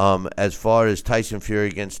 As far as Tyson Fury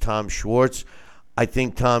against Tom Schwartz, I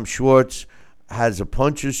think Tom Schwartz has a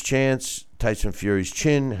puncher's chance. Tyson Fury's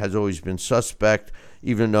chin has always been suspect,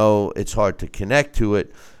 even though it's hard to connect to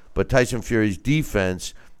it. But Tyson Fury's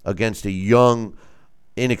defense against a young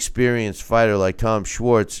inexperienced fighter like Tom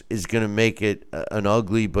Schwartz is going to make it an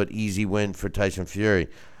ugly but easy win for Tyson Fury.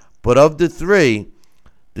 But of the three,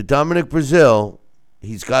 the Dominic Breazeale,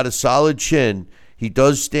 he's got a solid chin. He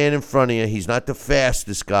does stand in front of you. He's not the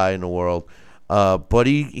fastest guy in the world, but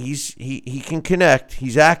he can connect.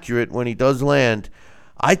 He's accurate when he does land.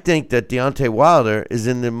 I think that Deontay Wilder is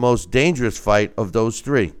in the most dangerous fight of those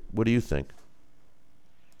three. What do you think?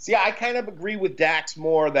 See, I kind of agree with Dax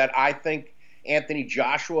more that I think Anthony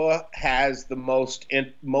Joshua has the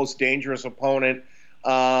most dangerous opponent.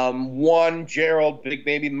 One, Gerald Big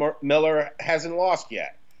Baby Miller hasn't lost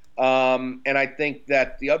yet. And I think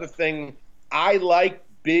that the other thing, I like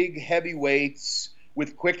big heavyweights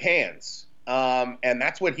with quick hands. And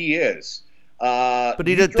that's what he is. But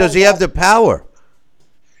does he have the power?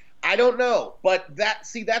 I don't know. But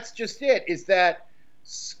that's just it, is that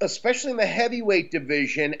especially in the heavyweight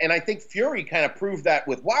division, and I think Fury kind of proved that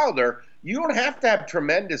with Wilder, you don't have to have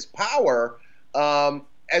tremendous power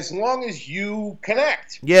as long as you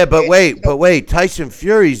connect. Yeah, but wait. Tyson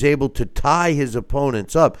Fury's able to tie his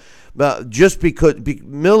opponents up. Just because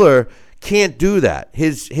Miller can't do that.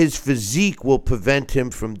 His physique will prevent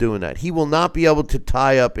him from doing that. He will not be able to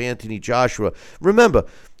tie up Anthony Joshua. Remember,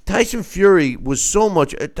 Tyson Fury was so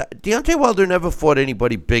much. Deontay Wilder never fought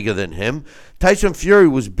anybody bigger than him. Tyson Fury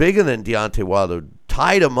was bigger than Deontay Wilder,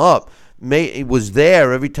 tied him up. He was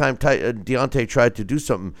there every time Deontay tried to do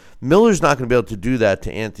something. Miller's not going to be able to do that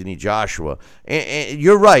to Anthony Joshua. And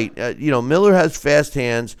you're right. Miller has fast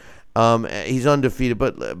hands. He's undefeated,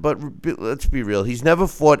 but let's be real. He's never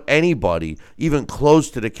fought anybody even close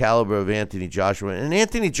to the caliber of Anthony Joshua. And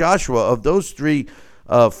Anthony Joshua, of those three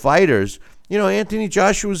fighters, Anthony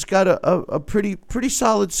Joshua's got a pretty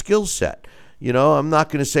solid skill set. I'm not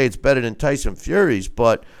going to say it's better than Tyson Fury's,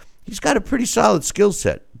 but he's got a pretty solid skill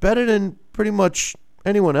set. Better than pretty much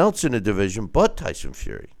anyone else in the division but Tyson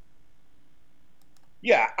Fury.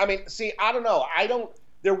 Yeah, I mean, see, I don't know.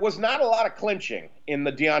 There was not a lot of clinching in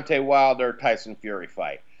the Deontay Wilder-Tyson Fury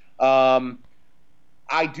fight.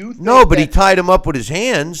 I do think No, but he tied him up with his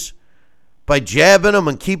hands by jabbing him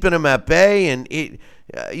and keeping him at bay, and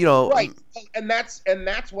right. And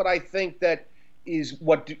that's what I think that is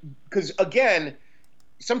what, because again,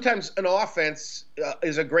 sometimes an offense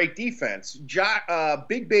is a great defense.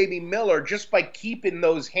 Big Baby Miller, just by keeping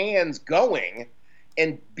those hands going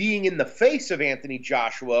and being in the face of Anthony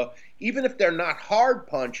Joshua, even if they're not hard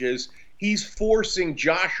punches, he's forcing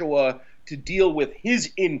Joshua to deal with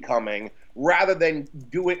his incoming rather than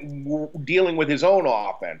dealing with his own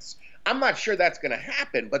offense. I'm not sure that's going to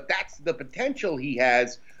happen, but that's the potential he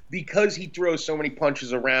has because he throws so many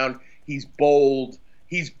punches around. He's bold.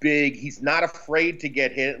 He's big. He's not afraid to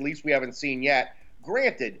get hit. At least we haven't seen yet.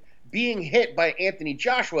 Granted, being hit by Anthony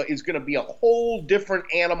Joshua is going to be a whole different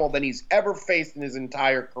animal than he's ever faced in his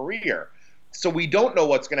entire career. So we don't know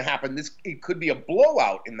what's going to happen. It could be a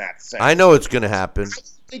blowout in that sense. I know it's going to happen. I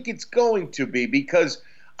think it's going to be because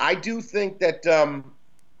I do think that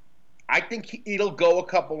I think it'll go a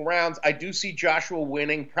couple rounds. I do see Joshua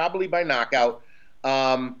winning, probably by knockout.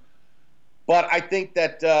 But I think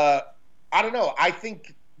that I don't know. I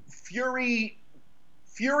think Fury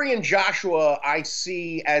and Joshua I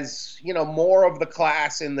see as, more of the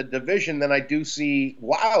class in the division than I do see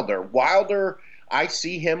Wilder. Wilder, I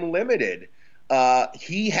see him limited.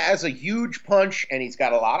 He has a huge punch, and he's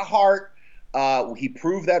got a lot of heart. He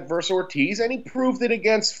proved that versus Ortiz, and he proved it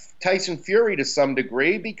against Tyson Fury to some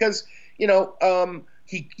degree because,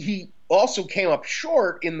 he also came up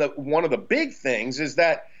short in one of the big things is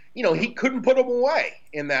that, he couldn't put him away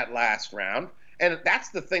in that last round. And that's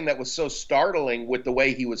the thing that was so startling with the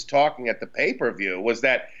way he was talking at the pay-per-view was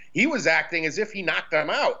that he was acting as if he knocked him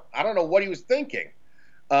out. I don't know what he was thinking.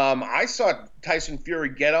 I saw Tyson Fury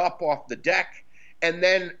get up off the deck and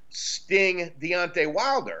then sting Deontay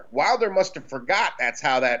Wilder. Wilder must have forgot that's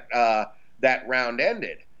how that round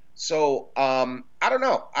ended. So I don't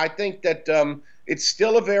know. I think that it's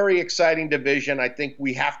still a very exciting division. I think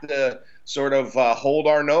we have to sort of hold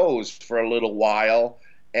our nose for a little while,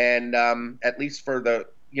 and at least for the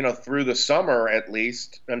through the summer at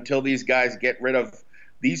least until these guys get rid of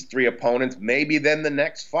these three opponents. Maybe then the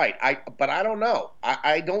next fight. But I don't know.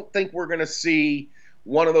 I don't think we're going to see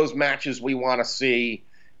one of those matches we want to see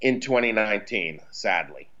in 2019.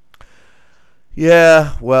 Sadly.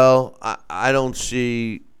 Yeah. Well, I don't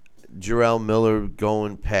see Jarrell Miller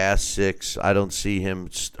going past 6. I don't see him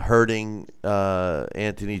hurting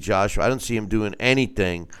Anthony Joshua. I don't see him doing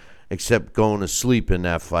anything except going to sleep in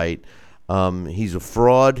that fight. He's a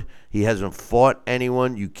fraud. He hasn't fought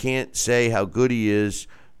anyone. You can't say how good he is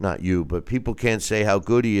not you, but people can't say how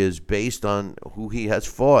good he is based on who he has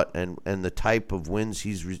fought and the type of wins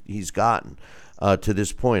he's gotten to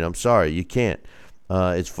this point. I'm sorry, you can't.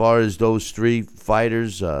 As far as those three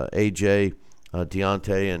fighters, AJ,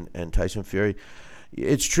 Deontay, and Tyson Fury,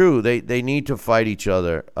 it's true. They need to fight each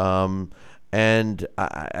other. And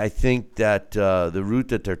I think that the route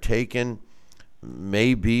that they're taking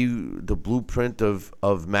may be the blueprint of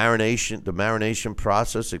marination, the marination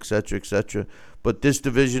process, et cetera, but this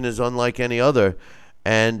division is unlike any other,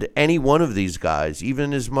 and any one of these guys,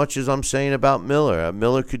 even as much as I'm saying about Miller,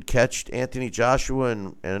 Miller could catch Anthony Joshua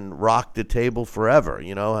and rock the table forever,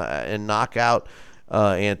 and knock out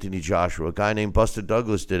Anthony Joshua. A guy named Buster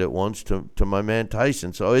Douglas did it once to my man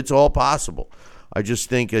Tyson, so it's all possible. I just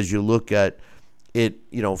think as you look at it,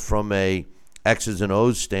 from a X's and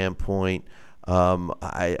O's standpoint,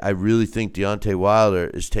 I really think Deontay Wilder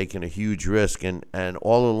is taking a huge risk, and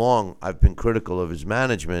all along I've been critical of his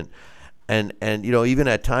management, and even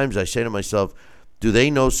at times I say to myself, do they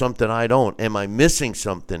know something I don't? Am I missing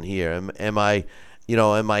something here? Am I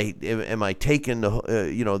taking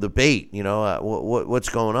the bait? What's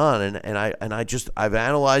going on? And I've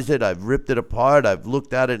analyzed it, I've ripped it apart, I've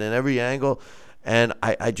looked at it in every angle, and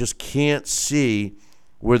I just can't see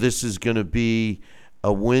where this is going to be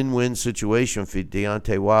a win-win situation for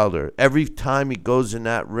Deontay Wilder. Every time he goes in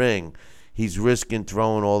that ring, he's risking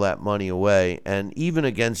throwing all that money away. And even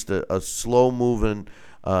against a slow-moving,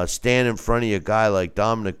 stand in front of you guy like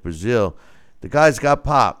Dominic Breazeale, the guy's got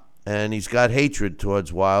pop, and he's got hatred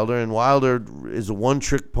towards Wilder. And Wilder is a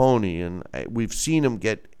one-trick pony, and we've seen him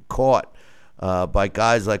get caught by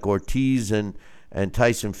guys like Ortiz and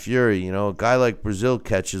Tyson Fury. A guy like Breazeale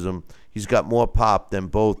catches him, he's got more pop than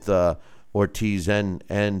both Ortiz and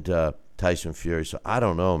Tyson Fury. So I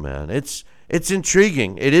don't know, man. It's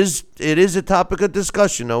intriguing. It is a topic of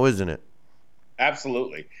discussion, though, isn't it?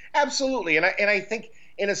 Absolutely. And I think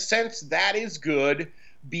in a sense that is good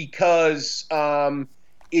because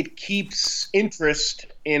it keeps interest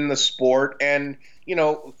in the sport, and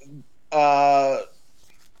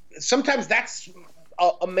sometimes that's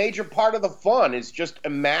a major part of the fun is just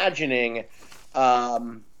imagining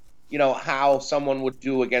how someone would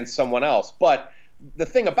do against someone else. But the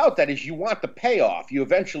thing about that is you want the payoff. You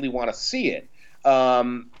eventually want to see it.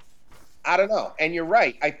 I don't know. And you're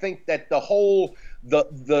right. I think that the whole,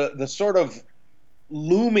 the sort of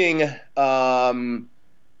looming,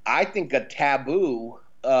 I think a taboo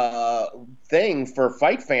thing for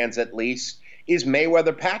fight fans at least is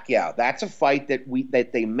Mayweather-Pacquiao. That's a fight that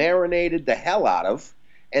they marinated the hell out of,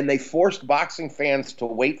 and they forced boxing fans to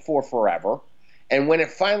wait for forever. And when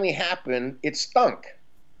it finally happened, it stunk.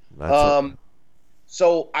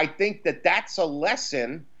 So I think that that's a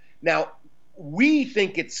lesson. Now, we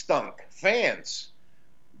think it stunk. Fans,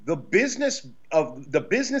 the business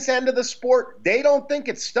end of the sport, they don't think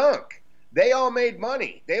it stunk. They all made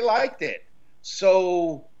money. They liked it.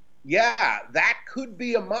 So, yeah, that could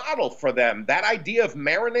be a model for them. That idea of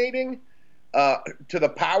marinating to the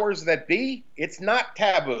powers that be, it's not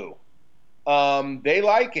taboo. They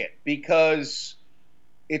like it because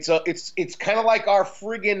it's kind of like our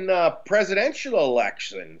friggin' presidential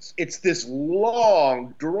elections. It's this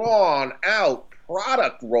long, drawn-out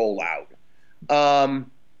product rollout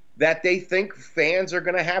that they think fans are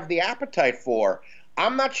going to have the appetite for.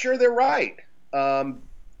 I'm not sure they're right.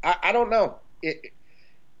 I don't know.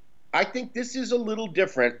 I think this is a little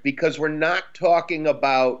different because we're not talking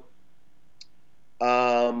about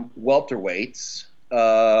welterweights,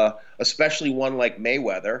 especially one like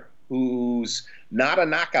Mayweather, who's not a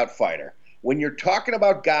knockout fighter. When you're talking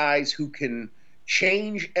about guys who can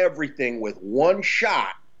change everything with one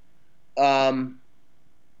shot,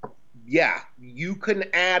 you can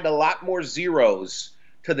add a lot more zeros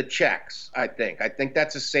to the checks, I think. I think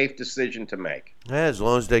that's a safe decision to make. Yeah, as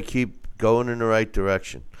long as they keep going in the right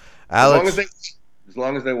direction. Alex, as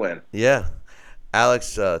long as they win. Yeah.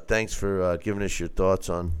 Alex, thanks for giving us your thoughts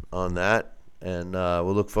on that, and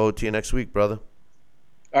we'll look forward to you next week, brother.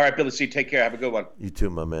 All right, Billy C., take care. Have a good one. You too,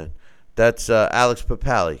 my man. That's Alex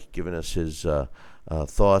Papali giving us his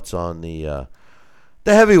thoughts on the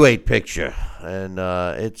heavyweight picture, and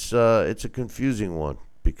it's a confusing one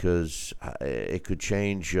because it could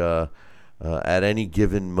change at any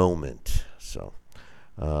given moment. So,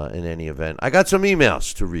 in any event, I got some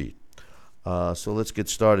emails to read. So let's get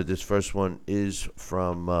started. This first one is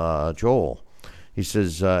from Joel. He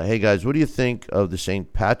says, hey, guys, what do you think of the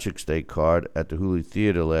St. Patrick's Day card at the Hooley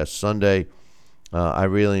Theater last Sunday? I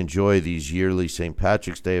really enjoy these yearly St.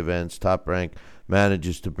 Patrick's Day events. Top Rank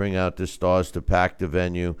manages to bring out the stars to pack the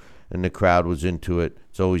venue, and the crowd was into it.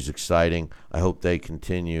 It's always exciting. I hope they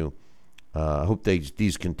continue. I hope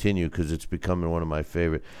these continue because it's becoming one of my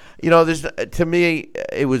favorite. There's to me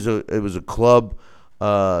it was a club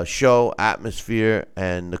show atmosphere,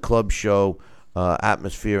 and the club show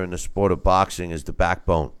atmosphere in the sport of boxing is the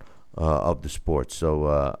backbone of the sport.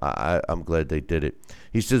 So I'm glad they did it.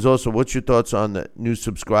 He says also, what's your thoughts on the new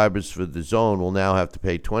subscribers for the Zone will now have to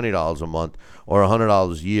pay $20 a month or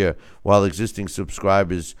 $100 a year, while existing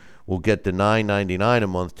subscribers will get the $9.99 a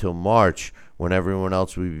month till March, when everyone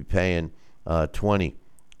else will be paying $20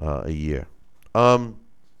 a year. Hey,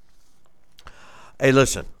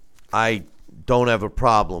 listen, I don't have a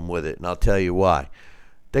problem with it, and I'll tell you why.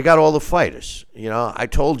 They got all the fighters. I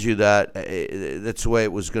told you that that's the way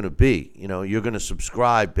it was going to be. You're going to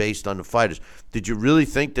subscribe based on the fighters. Did you really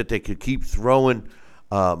think that they could keep throwing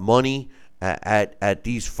money at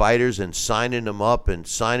these fighters and signing them up and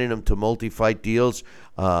signing them to multi-fight deals,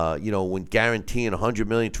 when guaranteeing $100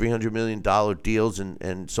 million, $300 million deals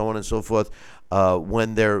and so on and so forth,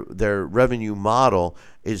 when their revenue model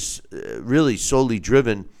is really solely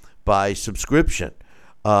driven by subscription?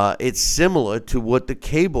 It's similar to what the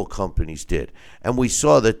cable companies did. And we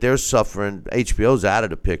saw that they're suffering. HBO's out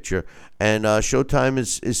of the picture, and Showtime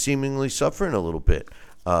is seemingly suffering a little bit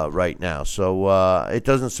right now. So it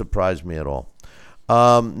doesn't surprise me at all.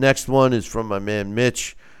 Next one is from my man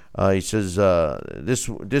Mitch. He says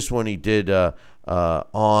this one he did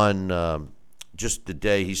on just the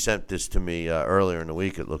day he sent this to me earlier in the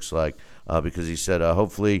week, it looks like, because he said,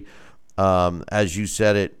 hopefully, as you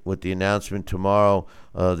said it, with the announcement tomorrow,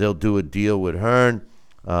 they'll do a deal with Hearn.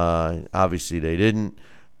 Obviously, they didn't.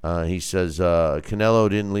 He says Canelo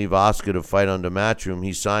didn't leave Oscar to fight under Matchroom.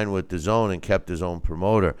 He signed with DAZN and kept his own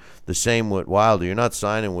promoter. The same with Wilder. You're not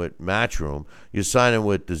signing with Matchroom. You're signing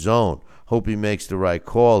with DAZN. Hope he makes the right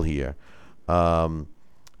call here.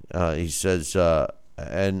 He says,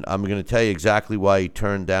 and I'm going to tell you exactly why he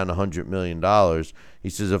turned down $100 million. He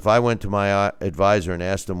says, if I went to my advisor and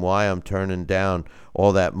asked him why I'm turning down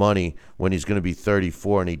all that money when he's going to be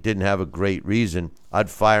 34 and he didn't have a great reason, I'd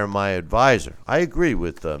fire my advisor. I agree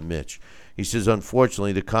with Mitch. He says,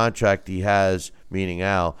 unfortunately, the contract he has, meaning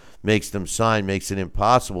Al, makes it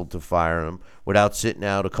impossible to fire him without sitting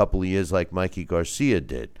out a couple of years like Mikey Garcia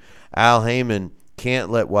did. Al Heyman can't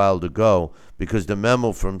let Wilder go because the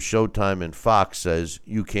memo from Showtime and Fox says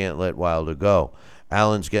you can't let Wilder go.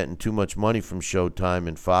 Allen's getting too much money from Showtime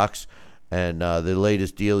and Fox, and the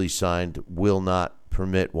latest deal he signed will not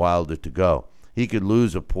permit Wilder to go. He could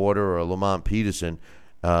lose a Porter or a Lamont Peterson,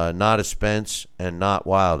 not a Spence, and not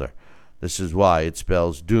Wilder. This is why it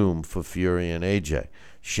spells doom for Fury and AJ.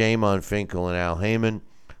 Shame on Finkel and Al Heyman.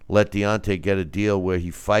 Let Deontay get a deal where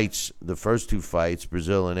he fights the first two fights,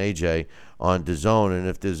 Brazil and AJ, on DAZN, and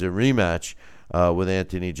if there's a rematch with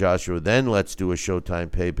Anthony Joshua, then let's do a Showtime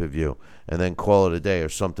pay-per-view and then call it a day or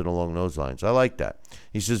something along those lines. I like that.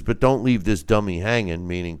 He says, but don't leave this dummy hanging,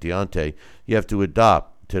 meaning Deontay. You have to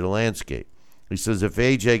adopt to the landscape. He says, if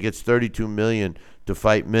AJ gets $32 million to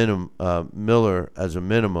fight Miller as a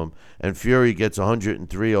minimum, and Fury gets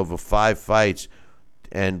 103 over 5 fights,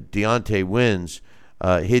 and Deontay wins,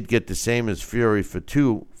 he'd get the same as Fury for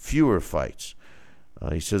 2 fewer fights.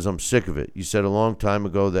 He says, I'm sick of it. You said a long time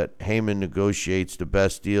ago that Heyman negotiates the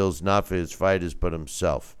best deals, not for his fighters, but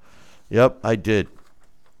himself. Yep, I did.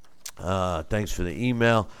 Thanks for the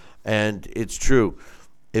email. And it's true.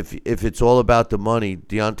 If it's all about the money,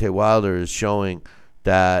 Deontay Wilder is showing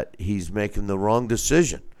that he's making the wrong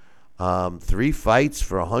decision. 3 fights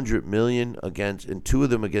for $100 million and 2 of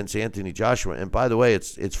them against Anthony Joshua. And by the way,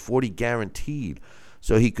 it's 40 guaranteed.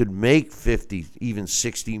 So he could make 50, even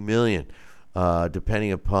 60 million.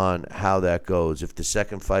 Depending upon how that goes. If the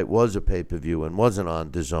second fight was a pay-per-view and wasn't on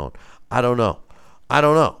DAZN, I don't know.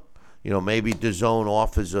 Maybe DAZN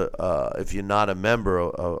offers if you're not a member,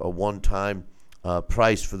 a one-time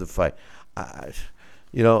price for the fight.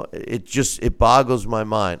 It boggles my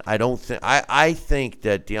mind. I think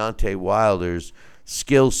that Deontay Wilder's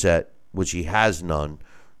skill set, which he has none,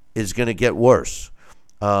 is going to get worse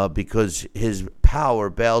because his power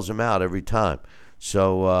bails him out every time.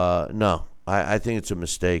 So no. I think it's a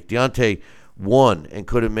mistake. Deontay won and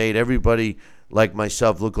could have made everybody like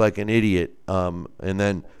myself look like an idiot. And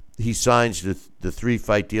then he signs the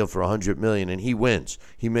 3-fight deal for $100 million, and he wins.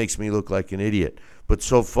 He makes me look like an idiot. But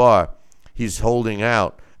so far, he's holding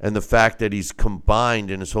out, and the fact that he's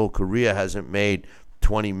combined in his whole career hasn't made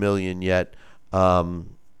 $20 million yet.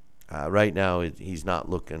 Right now, he's not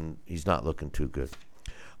looking too good.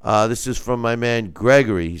 This is from my man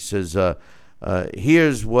Gregory. He says,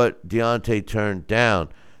 here's what Deontay turned down.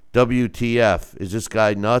 WTF. Is this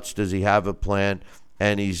guy nuts? Does he have a plan?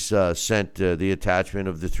 And he's sent the attachment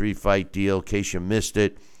of the 3-fight deal in case you missed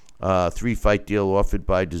it. 3-fight deal offered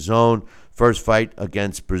by DAZN. First fight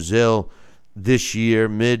against Brazil this year,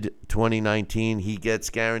 mid-2019, he gets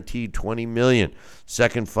guaranteed $20 million.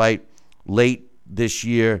 Second fight late this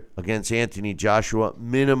year against Anthony Joshua,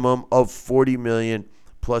 minimum of $40 million,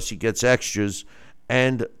 plus he gets extras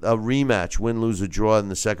and a rematch, win, lose, or draw in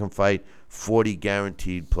the second fight, $40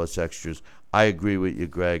 guaranteed plus extras. I agree with you,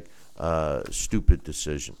 Greg. Stupid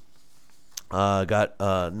decision. Got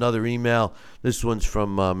another email. This one's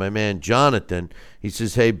from my man Jonathan. He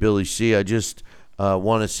says, "Hey Billy C, I just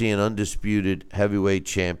want to see an undisputed heavyweight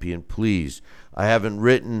champion, please. I haven't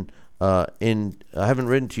written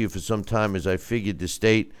to you for some time, as I figured the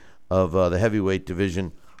state of the heavyweight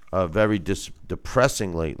division very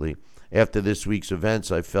depressing lately. After this week's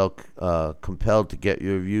events, I felt compelled to get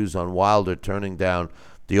your views on Wilder turning down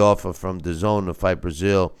the offer from DAZN to fight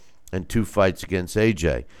Brazil and 2 fights against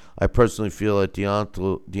AJ. I personally feel that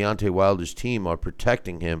Deontay Wilder's team are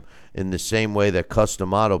protecting him in the same way that Cus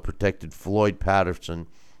D'Amato protected Floyd Patterson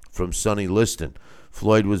from Sonny Liston.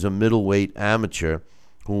 Floyd was a middleweight amateur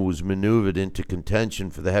who was maneuvered into contention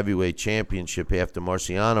for the heavyweight championship after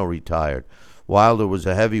Marciano retired. Wilder was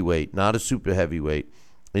a heavyweight, not a super heavyweight,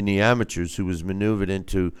 in the amateurs, who was maneuvered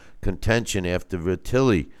into contention after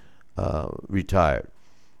Vertilli retired.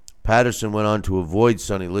 Patterson went on to avoid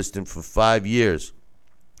Sonny Liston for 5 years.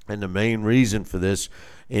 And the main reason for this,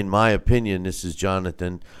 in my opinion, this is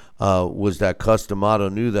Jonathan, was that Cus D'Amato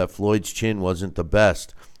knew that Floyd's chin wasn't the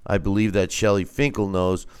best. I believe that Shelly Finkel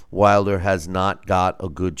knows Wilder has not got a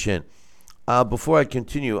good chin." Before I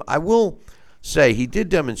continue, I will say he did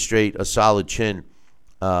demonstrate a solid chin,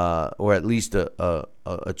 or at least a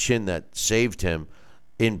chin that saved him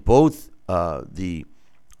in both the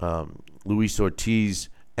Luis Ortiz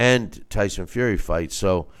and Tyson Fury fights.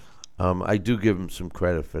 So I do give him some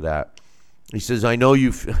credit for that. He says, "I know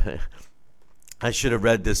you..." I should have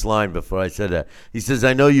read this line before I said that. He says,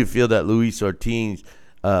 "I know you feel that Luis Ortiz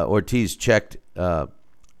checked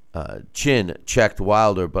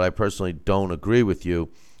Wilder, but I personally don't agree with you.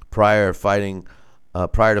 Prior to fighting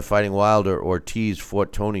Wilder, Ortiz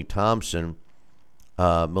fought Tony Thompson,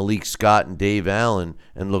 Malik Scott, and Dave Allen,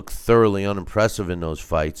 and looked thoroughly unimpressive in those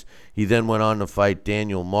fights. He then went on to fight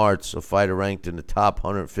Daniel Martz, a fighter ranked in the top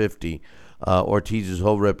 150. Ortiz's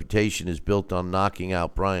whole reputation is built on knocking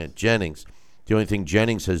out Bryant Jennings. The only thing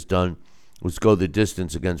Jennings has done was go the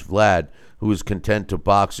distance against Vlad, who was content to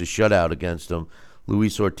box a shutout against him.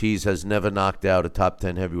 Luis Ortiz has never knocked out a top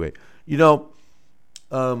 10 heavyweight." You know,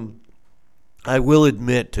 I will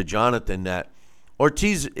admit to Jonathan that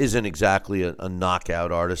Ortiz isn't exactly a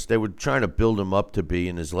knockout artist. They were trying to build him up to be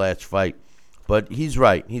in his last fight. But he's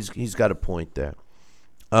right. He's got a point there.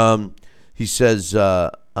 He says,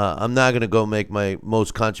 "I'm not going to go make my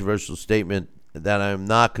most controversial statement that I'm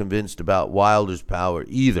not convinced about Wilder's power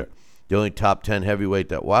either. The only top 10 heavyweight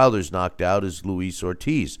that Wilder's knocked out is Luis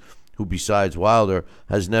Ortiz, who besides Wilder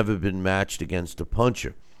has never been matched against a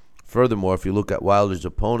puncher. Furthermore, if you look at Wilder's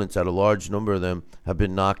opponents, a large number of them have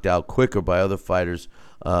been knocked out quicker by other fighters,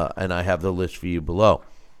 and I have the list for you below.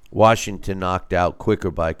 Washington knocked out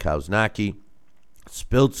quicker by Kauznacki.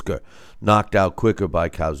 Spiltzker knocked out quicker by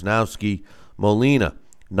Kausnowski. Molina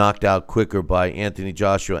knocked out quicker by Anthony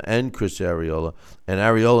Joshua and Chris Arreola. And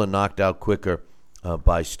Arreola knocked out quicker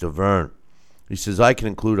by Stavern." He says, "I can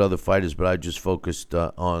include other fighters, but I just focused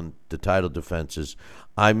on the title defenses.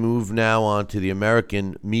 I move now on to the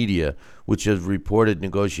American media, which has reported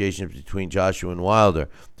negotiations between Joshua and Wilder.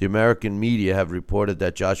 The American media have reported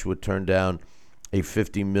that Joshua turned down a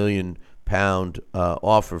 £50 million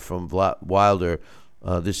offer from Wilder.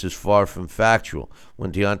 This is far from factual.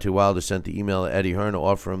 When Deontay Wilder sent the email to Eddie Hearn to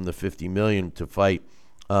offer him the $50 million to fight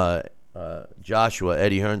Joshua,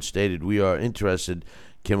 Eddie Hearn stated, 'We are interested.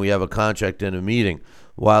 Can we have a contract and a meeting?'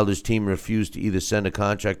 Wilder's team refused to either send a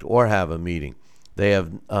contract or have a meeting. They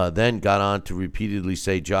have then got on to repeatedly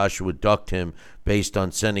say Joshua ducked him based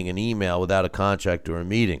on sending an email without a contract or a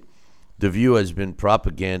meeting. The view has been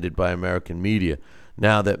propaganded by American media.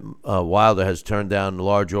 Now that Wilder has turned down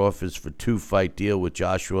large offers for 2-fight deal with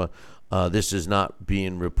Joshua, this is not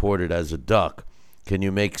being reported as a duck. Can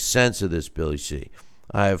you make sense of this, Billy C?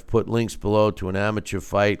 I have put links below to an amateur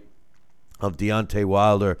fight of Deontay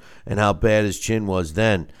Wilder and how bad his chin was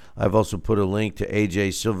then. I've also put a link to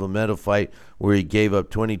AJ Silva medal fight where he gave up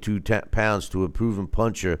 22 pounds to a proven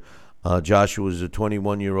puncher. Joshua is a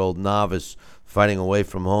 21-year-old novice fighting away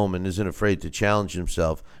from home and isn't afraid to challenge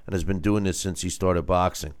himself and has been doing this since he started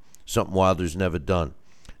boxing, something Wilder's never done.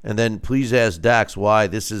 And then please ask Dax why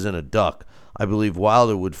this isn't a duck. I believe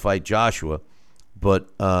Wilder would fight Joshua, but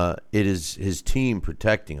it is his team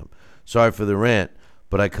protecting him. Sorry for the rant,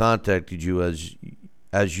 but I contacted you as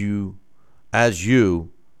as you,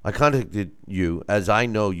 I contacted you as I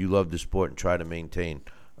know you love the sport and try to maintain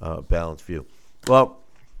a balanced view. Well,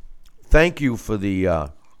 thank you for the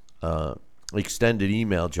extended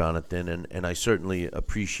email, Jonathan, and I certainly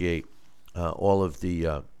appreciate all of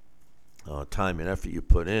the time and effort you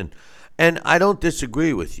put in. And I don't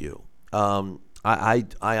disagree with you. I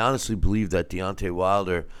honestly believe that Deontay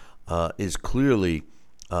Wilder is clearly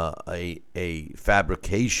a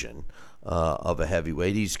fabrication of a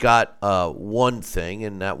heavyweight. He's got one thing,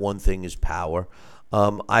 and that one thing is power.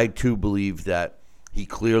 I, too, believe that he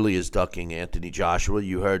clearly is ducking Anthony Joshua.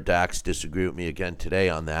 You heard Dax disagree with me again today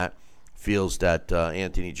on that. Feels that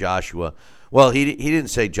Anthony Joshua, well, he didn't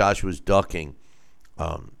say Joshua's ducking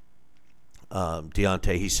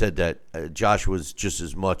Deontay. He said that Joshua's just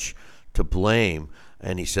as much to blame,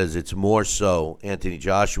 and he says it's more so Anthony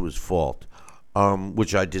Joshua's fault,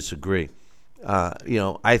 which I disagree.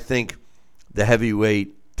 I think the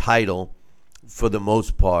heavyweight title, for the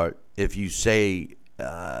most part, if you say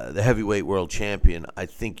the heavyweight world champion, I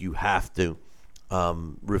think you have to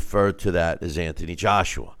refer to that as Anthony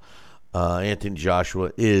Joshua. Anthony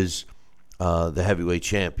Joshua is the heavyweight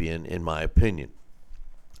champion, in my opinion.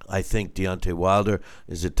 I think Deontay Wilder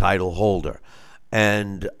is a title holder,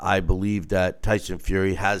 and I believe that Tyson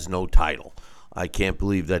Fury has no title. I can't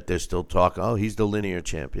believe that they're still talking, oh, he's the linear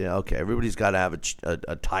champion. Yeah, okay, everybody's got to have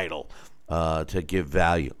a title to give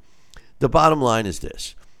value. The bottom line is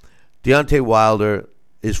this. Deontay Wilder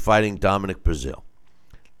is fighting Dominic Breazeale.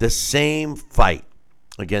 The same fight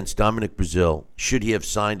against Dominic Breazeale should he have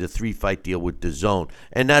signed a 3-fight deal with DAZN.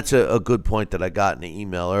 And that's a good point that I got in the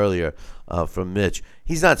email earlier from Mitch.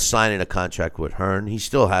 He's not signing a contract with Hearn. He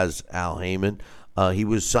still has Al Heyman. He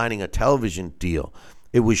was signing a television deal.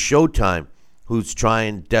 It was Showtime who's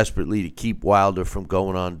trying desperately to keep Wilder from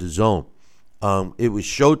going on DAZN. It was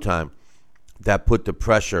Showtime that put the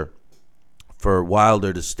pressure for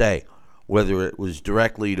Wilder to stay, whether it was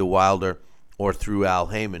directly to Wilder or through Al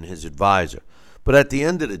Heyman, his advisor. But at the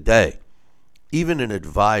end of the day, even an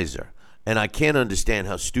advisor, and I can't understand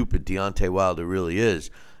how stupid Deontay Wilder really is,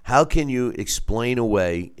 how can you explain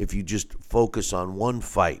away if you just focus on one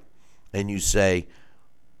fight and you say,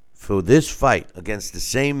 for this fight against the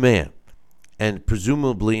same man and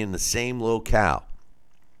presumably in the same locale,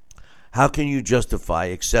 how can you justify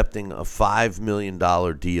accepting a $5 million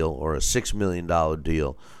deal or a $6 million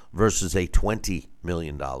deal versus a $20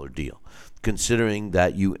 million deal, considering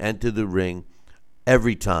that you enter the ring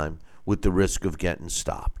every time with the risk of getting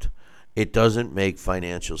stopped? It doesn't make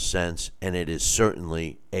financial sense, and it is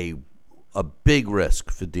certainly a big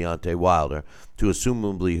risk for Deontay Wilder to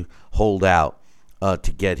assumably hold out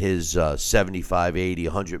to get his $75, $80,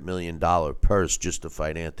 $100 million purse just to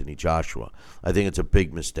fight Anthony Joshua. I think it's a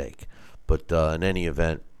big mistake. But in any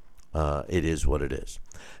event, it is what it is.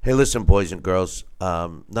 Hey, listen, boys and girls,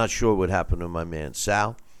 not sure what happened to my man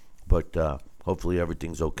Sal, but hopefully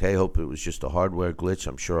everything's okay. Hope it was just a hardware glitch.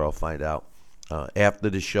 I'm sure I'll find out after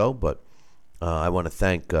the show. But I want to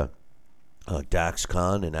thank Dax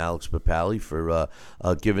Khan and Alex Papali for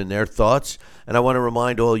giving their thoughts. And I want to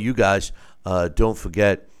remind all you guys, don't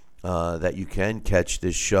forget that you can catch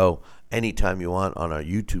this show anytime you want on our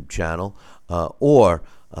YouTube channel, or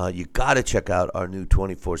you got to check out our new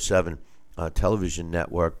 24/7 television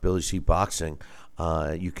network, Billy C. Boxing.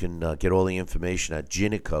 You can get all the information at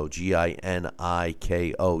Giniko,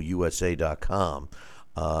 Giniko, USA.com,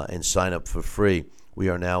 and sign up for free. We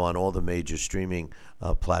are now on all the major streaming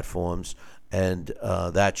platforms, and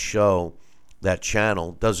that show, that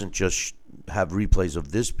channel, doesn't just have replays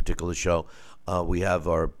of this particular show. We have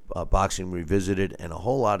our Boxing Revisited and a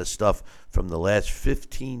whole lot of stuff from the last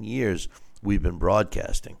 15 years we've been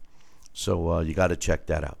broadcasting. So you got to check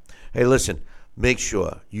that out. Hey, listen, make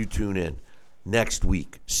sure you tune in next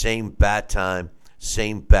week. Same bat time,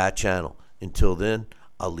 same bat channel. Until then,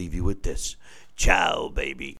 I'll leave you with this. Ciao, baby.